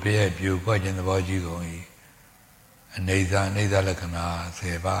ယုပြည့်ပြုခွက်ခြင်းသဘောရှိကုန်၏အနေစာလက္ခဏာ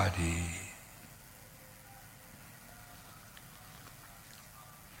10ပါးတည်း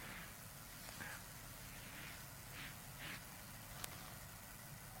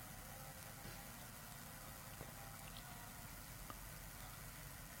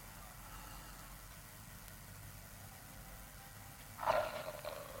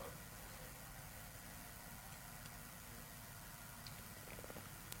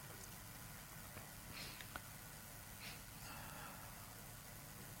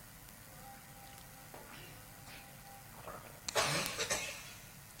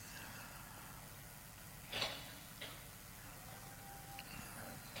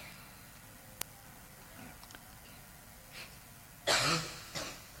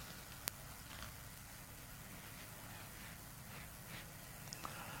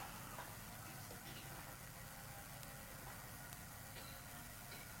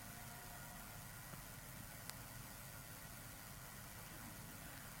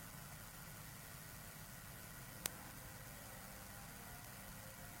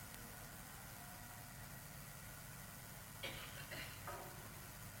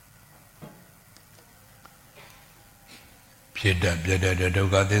ဖြစ်တတ်ပြတတ်တဲ့ဒု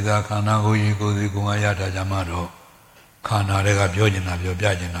က္ခသစ္စာခန္ဓာကိုယ်ကြီးကိုယ်စီကိုယ်ငါရထားကြမှာတော့ခန္ဓာတွေကပြောကျင်တာပြောပြ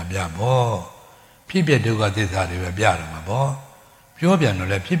ကျင်တာပြပေါ့ဖြစ်ပြဒုက္ခသစ္စာတွေပဲပြတယ်မှာပေါ့ပြောပြန်တော့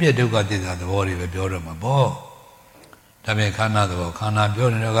လည်းဖြစ်ပြဒုက္ခသစ္စာသဘောတွေပဲပြောတော့မှာပေါ့ဒါပေမဲ့ခန္ဓာသဘောခန္ဓာပြော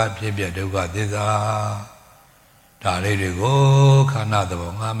နေတဲ့ကဖြစ်ပြဒုက္ခသစ္စာဒါလေးတွေကိုခန္ဓာသ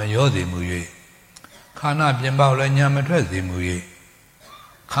ဘောငါမရောစေမှု၍ခန္ဓာပြင်ပေါက်လည်းညာမထွက်စေမှု၍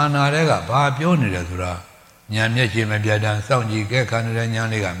ခန္ဓာတွေကဘာပြောနေတယ်ဆိုတာညာမျက်ရှိမပြတ်တမ်းစောင့်ကြည့်ခဲ့ခန္ဓာရဲ့ညာ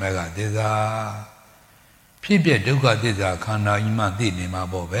လေးကမဲကသစ္စာဖြစ်ပြဒုက္ခသစ္စာခန္ဓာကြီးမှသိနေမှာ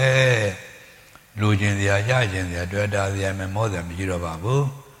ပေါ့ပဲလူချင်းစရာရချင်းစရာတွေ့တာစရာမမောစရာမရှိတော့ပါဘူး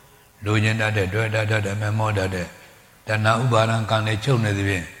လူချင်းတတ်တဲ့တွေ့တာတတ်တဲ့မမောတတ်တဲ့တဏှာဥပါဒံကံနဲ့ချုပ်နေသ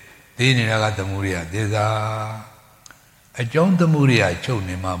ဖြင့်သိနေတာကသမုဒိယသစ္စာအကျုံးသမုဒိယချုပ်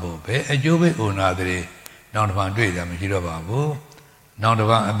နေမှာပေါ့ပဲအကျိုးပဲဩနာတိနောက်တစ်ပတ်တွေ့ကြမရှိတော့ပါဘူးနောက်တစ်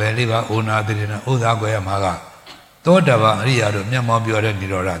ပတ်အပယ်လေးပါဩနာတိနဲ့ဥသာကွယ်ရမှာကသောတပန်အရိယာတို့မျက်မှောက်ပြောတဲ့និ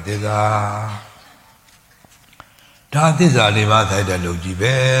ရောဓသစ္စာဒါသစ္စာလေးပါးခိုက်တဲ့လူကြီး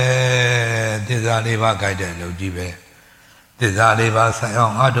ပဲသစ္စာလေးပါးခိုက်တဲ့လူကြီးပဲသစ္စာလေးပါးဆိုင်အော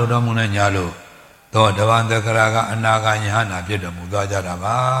င်အထုတော်မူတဲ့ညာလို့သောတပန်သက္ကရာကအနာဂယဟနာဖြစ်တော်မူသွားကြတာ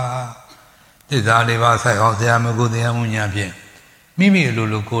ပါသစ္စာလေးပါးဆိုင်အောင်ဆရာမကုတရားမှုညာဖြင့်မိမိအလို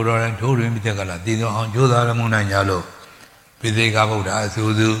လိုကိုယ်တော်တိုင်ထိုးတွင်ပြတဲ့ကလာတည်တော်အောင်ကြိုးစားတော်မူတဲ့ညာလို့ပိစိကဗုဒ္ဓအဆူ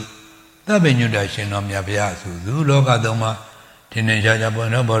ဆူသဗ္ဗညုတရှင်တော်မြတ်ဘုရားအဆူဆူလောကသုံးပါးထင်ထင်ရှားရှားပေါ်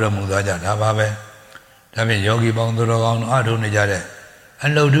တော်မူသွားကြတာပါပဲဒါဖြင့်ယောဂီပေါင်းသူတော်ကောင်းတို့အထုနေကြတဲ့အ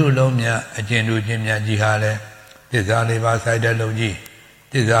လုတ်တုအလုံးမြတ်အကျဉ်သူချင်းမြတ်ကြီးဟာလည်းသစ္စာလေးပါးစိုက်တဲ့လုံကြီး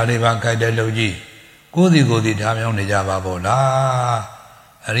သစ္စာလေးပါးခိုက်တဲ့လုံကြီးကိုယ်စီထားမြောင်းနေကြပါပေါ့လား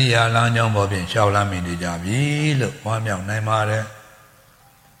အရိယာလမ်းကြောင်းပေါ်ဖြင့်ရှောက်လမ်းမိနေကြပြီလို့ဝမ်းမြောက်နိုင်ပါတယ်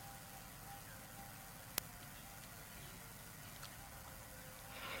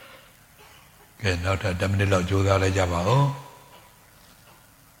ကဲနောက်ထပ်10မိနစ်လောက်ကြိုးစားလိုက်ကြပါဦး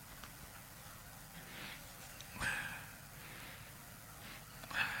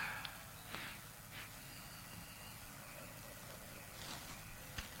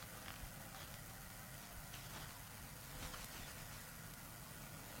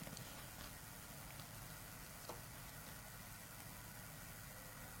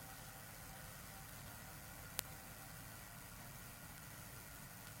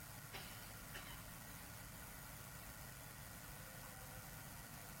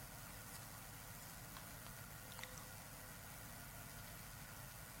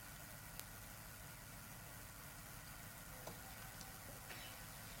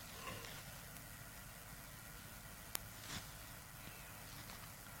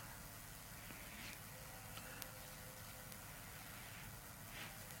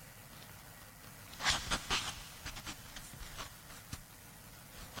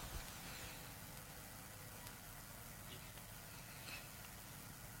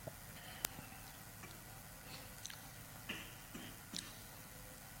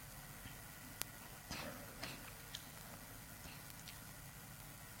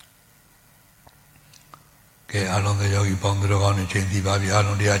ကဲအားလုံးသောယောဂီပေါင်းသူတော်ကောင်းတွေချိန်စီပါပြီအား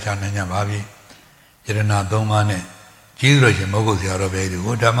လုံးတရားချနိုင်ကြပါပြီယရဏ3ပါးနဲ့ကျေးဇူးတော်ရှင်မောဂုတ်ဆရာတော်ဘုရားကြီး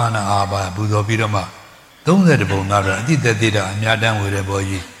ကိုဓမ္မနာအာဘာပူဇော်ပြီးတော့မှ30ပုံသားတော့အတိတ်သေးတာအများတန်းဝေတဲ့ဘော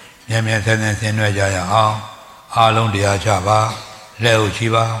ကြီးမြန်မြန်ဆန်းဆန်းဆင်းနွှဲကြရအောင်အားလုံးတရားချပါလက်ဥချီ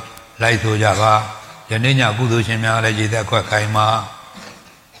ပါလိုက်ဆိုကြပါယနေ့ညကုသိုလ်ရှင်များလည်းရည်သက်ခွက်ခိုင်းပါ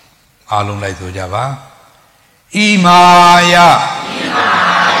အားလုံးလိုက်ဆိုကြပါဣမာယ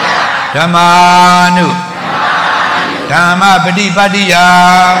ဓမ္မာနုဓမ္မပฏิပတ်တိယ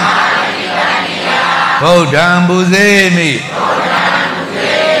ဗုဒ္ဓံပူဇေမိ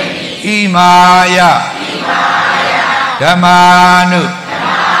ဣမာယဓမ္မာနု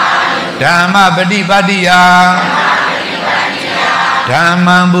ဓမ္မပฏิပတ်တိယဓမ္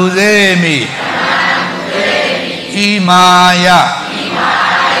မံပူဇေမိဣမာယ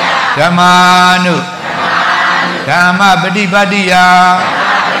ဓမ္မာနုဓမ္မပฏิပတ်တိယ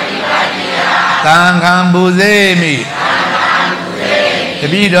သံဃံပူဇေမိတ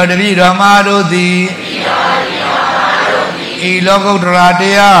ပိတော်မာတို့သည်ဤလောကုတ္တရာတ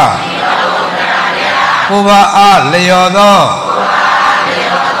ရားကိုယ်ပါအားလျော်သော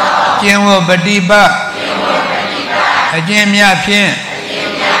ကျင့်ဝတ်ပฏิပတ်အကျင့်မြတ်ဖြင့်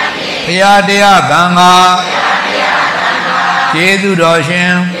ဘုရားတရားသံဃာကျေးဇူးတော်ရှ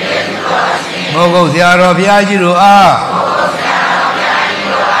င်မောဂုတ်ဆရာတော်ဘုရားကြီးတို့အား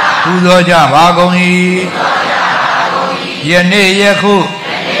ပူဇော်ကြပါကုန်၏ယနေ့ယခု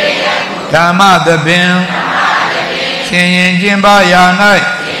ဓမ္မသဘင်ဆင်ရင်ကျင်းပါရာ၌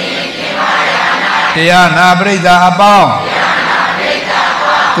တရားနာပရိသတ်အပေါင်း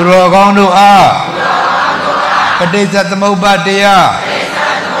သူတော်ကောင်းတို့အားပဋိစ္စသမုပ္ပါဒ်တရား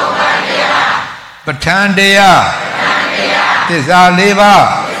ပဋ္ဌာန်းတရားသစ္စာ၄ပါး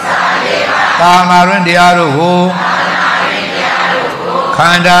သာနာတွင်တရားတို့ကိုခ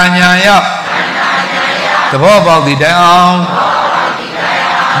န္ဓာဉာဏ်ရောက်သဘောပေါက်သည့်တိုင်အောင်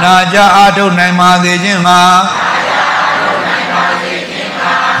နာကြအားထုတ်နိုင်ပါစေခြင်းမှာ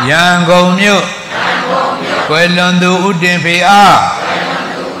ရန်ကုန်မြို့ကွယ်လွန်သူဥတင်ဖေအား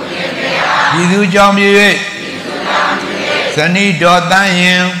ဤသူကြောင့်ဖြစ်၍ဇနီးတော်တန်းရ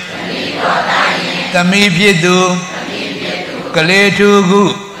င်သမီးဖြစ်သူကလေးထူးခု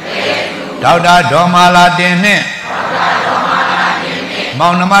ဒေါက်တာဒေါ်မာလာတင်နှင့်မော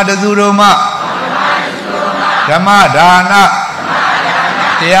င်နှမတစုတို့မှဓမ္မဒါန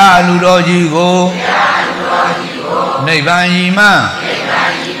တရားအလူတော်ကြီးကိုနိဗ္ဗာန်ဤမှ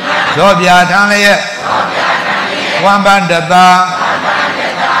ဇောပြထမ်းလျက်ဝမ်းပန်းတသာ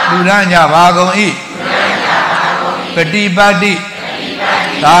လူရန်ကြပါကုန်၏ပฏิပတ်တိ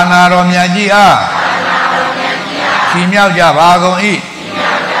သာနာတော်မြတ်ကြီးအားချီးမြှောက်ကြပါကုန်၏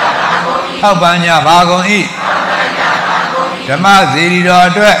ထောက်ပံ့ကြပါကုန်၏ဓမ္မစေတီတော်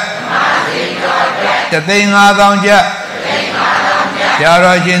အတွက်3,500 ကျပ်ဆရာ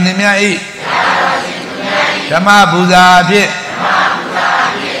တော်ရှင်သူမြတ်၏ဓမ္မပူဇာအဖြစ်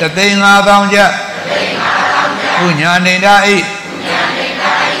3,500 ကျပ်ပုညာနေတာ၏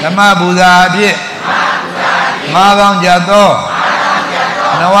ဓမ္မပူဇာအဖြစ်5,000 ကျပ်သော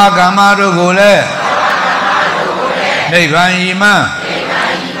နဝကမ္မတို့ကိုလည်းနိဗ္ဗာန်ဤမှ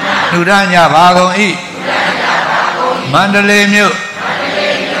လူရညပါကုန်၏မန္တလေးမြို့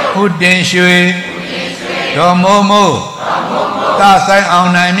ဥတင်ရွှေဒေါ်မိုးမိုးသဆိုင်အော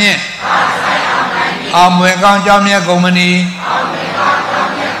င်နိုင်မြင့်အောင်မွေကောင်းကြောင်းမြတ်ကုမ္ပဏီ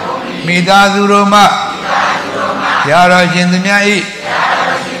မိသားစုတို့မှဆရာတော်ရှင်သူမြတ်၏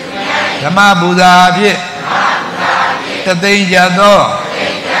 ဓမ္မပူဇာဖြင့်တသိန်းကျသော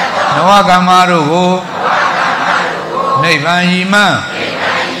နဝကမ္မတို့ကိုနိဗ္ဗာန်ဤမှ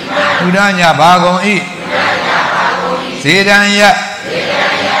ဘုရားညဘာကုန်၏ဇေတံယ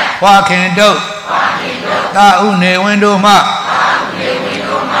ဝါခင်တုတ်သာဥနေဝင်းတို့မှ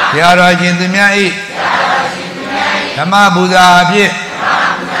ဘုရားတော်ရှင်သူများ၏ဓမ္မပူဇာဖြင့်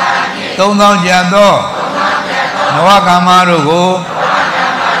3000ကျပ်သောနဝကမ္မတို့ကို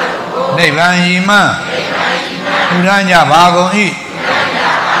နိဗ္ဗာန်ဤမှဘုရားညဘာကုန်၏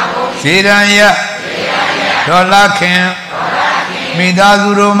ဇေတံယဒေါ်လာခင်မိသားစု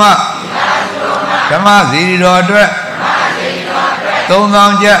တို့မှဓမ္မစီရီတော်အတွက်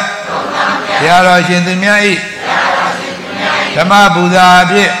3000ကျပ်ဘုရားတော်ရှင်သူများ၏ဓမ္မပူဇာ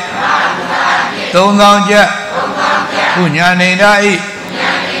ဖြင့်3000ကျပ်ပုညာနေတ၏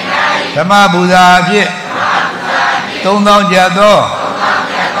ဓမ္မပူဇာဖြင့်3000ကျပ်သော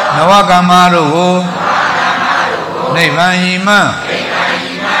နဝကမ္မတို့ကိုနိဗ္ဗာန်ဤမှ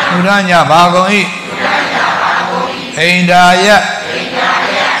ဘုရားညဘာကုန်၏အိန္ဒာယ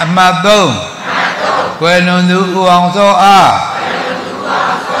အမှတ်3ကွယ်လွန်သူဦးအောင်စောအား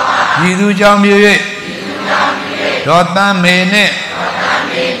ဤသူကြောင့်မြ၍ဒေါ်တမ်းမေနှင့်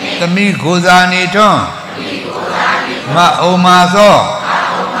သမီးကိုဇာနေထွန်းမအုံမာသော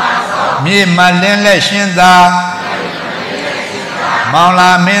မြေမလင်းလက်ရှင်းသာမောင်လာ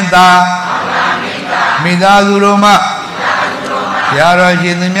မင်းသာမိသားစုတို့မှဘုရားတော်ရှ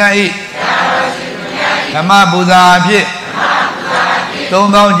င်သူများ၏ဓမ္မပူဇာဖြင့်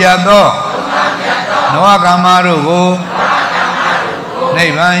3000ကျပ်သောနဝကမ္မတို့ကိုနိ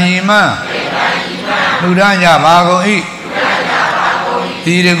ဗ္ဗာန်ဤမှဘုရားညဘာကုန်၏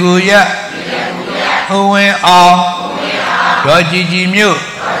ဒီတကူရဥဝင်အောင်ဒေါ်ကြည်ကြည်မြို့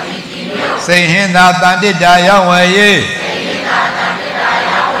စိန်ဟင်းသာတန်တစ်တာရောက်ဝယ်၍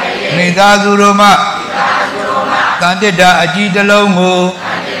မိသားစုတို့မှတန်တစ်တာအကြီးတစ်လုံးကို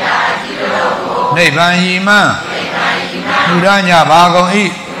နိဗ္ဗာန်ဤမှဘုရားညဘာကုန်၏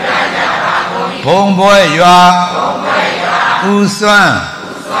ဘုံပွဲရွာဦးစွမ်း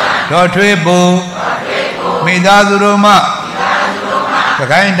ဒေါ်ထွေးပူမိသားစုတို့မှသ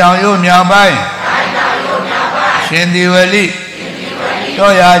ခိုင်းတောင်ရိုးမြောက်ပိုင်းရှင်သီဝလိ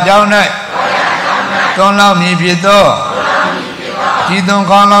တောရာကျောင်း၌သွန်လောင်းမြည်ဖြစ်သောကြီးသွန်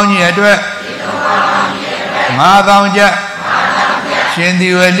ခေါင်းလောင်းကြီးအတွက်5000ကျပ်ရှင်သီ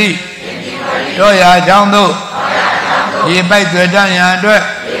ဝလိတောရာကျောင်းသို့ရေပိုက်သွေတန်းရန်အတွက်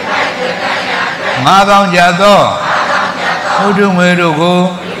5000ကျပ်သောဘုဒ္ဓငွေတို့ကို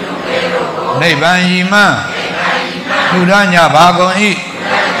နိဗ္ဗာန်ဤမှဘုရားညဘာကုန်၏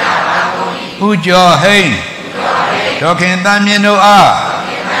ဥကျော်ဟိန်းဒေါခင်တမ်းမြင့်တို့အား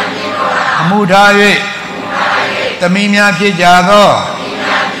အမှုထား၍သမီးများဖြစ်ကြသော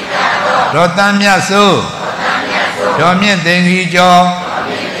ဒေါတမ်းမြတ်ဆိုးဒေါမြင့်သိင်္ဂီကျော်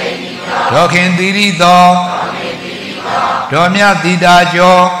ဒေါခင်သီရိသောဒေါမြတ်သီတာ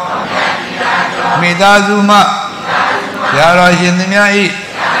ကျော်မိသားစုမှဘုရားတော်ရှင်သူများ၏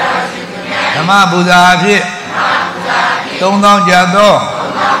ဓမ္မပူဇာဖြင့်3000ကျပ်သော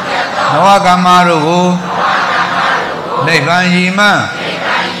နဝကမ္မတို့ကိုနိဗ္ဗာန်ဤမှ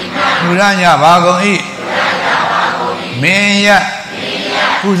ဘုရားညဘာကုန်၏မင်းရ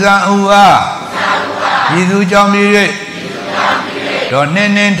ပူဇာဥအားဤသူကြောင့်မြ၍ဒေါ်နှ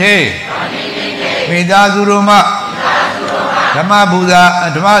င်းနှင်းထေမိသားစုတို့မှဓမ္မပူဇာ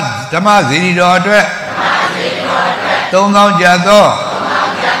ဓမ္မစီရီတော်အတွက်3000ကျပ်သော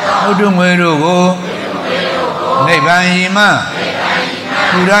ဘုဒ္ဓငွေတို့ကိုနိဗ္ဗာန်ဤမှ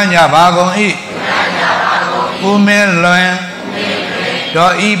ဘုရားညဘာကုန်၏ဦးမင်းလွင်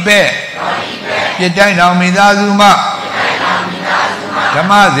ဒေါ်ဤပဲ့ပြစ်တိုင်းတော်မိသားစုမှဓမ္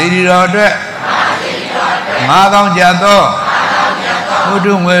မစီရီတော်အတွက်5000ကျပ်သောဘုဒ္ဓ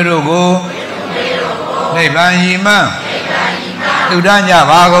ငွေတို့ကိုနိဗ္ဗာန်ဤမှဘုရားည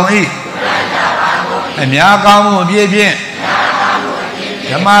ဘာကုန်၏အများကောင်းမှုအပြည့်ဖြင့်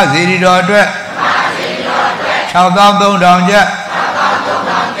ဓမ္မစီရီတော်အတွက်6300ကျပ်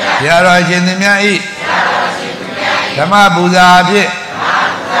ဘုရားတော်ရှင်သူများ၏ဓမ္မပူဇာဖြင့်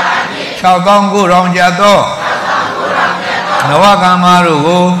6900ကျပ်သောနဝကမ္မတို့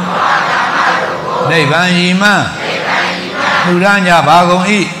ကိုနိဗ္ဗာန်ဤမှဘုရားညဘာကုန်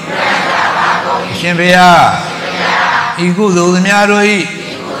၏အရှင်ဘုရားဤကုသိုလ်များတို့၏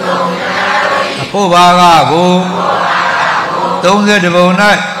အဖို့ဘာကကို30ပုံ၌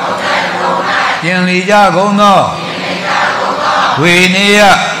ပြင်လီကြကုန်သောဝေနေယ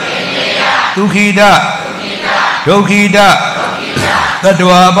ဒုခိတဒုက္ခိတသတ္တ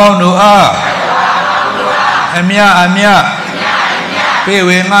ဝါပေါင်းတို့အားအမြ ပေ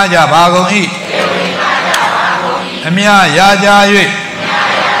ဝေငါကြပါကုန်၏အမြရာကြ၍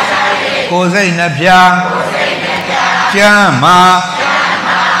ကိုယ်စိတ်နှဖျားကျမ်းမာ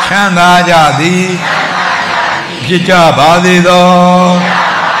ချမ်းသာကြသည်ဖြစ်ကြပါစေသော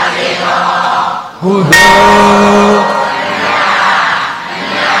ကုသိုလ်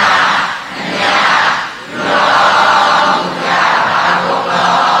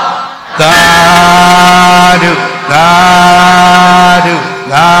သာဓုသာဓု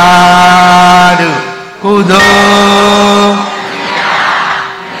သာဓုကုသိုလ်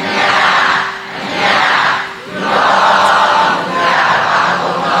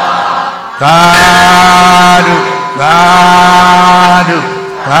သာဓုသာဓု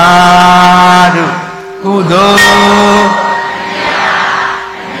သာဓုကုသိုလ်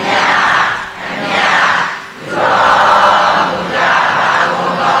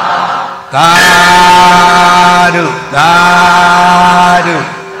သာဓုသာဓု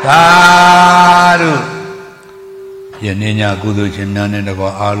သာဓုယနေ့ညကုသိုလ်ရှင်များနဲ့တကွာ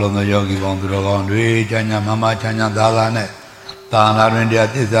အာလုံးသောယောဂီပေါင်းသူတော်ကောင်းတွေချမ်းသာမမချမ်းသာသာသာနဲ့သာနာတွင်တရား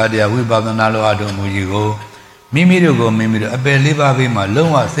သစ္စာတရားဝိပဿနာလိုအပ်တော်မူကြီးကိုမိမိတို့ကိုမိမိတို့အပယ်လေးပါးပြီးမှ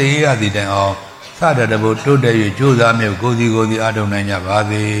လုံးဝစေရသည့်တိုင်အောင်စတတဘုတိုးတက်၍ကြိုးစားမြုပ်ကိုယ်စီအထုံနိုင်ကြပါ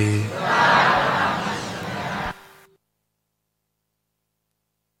စေ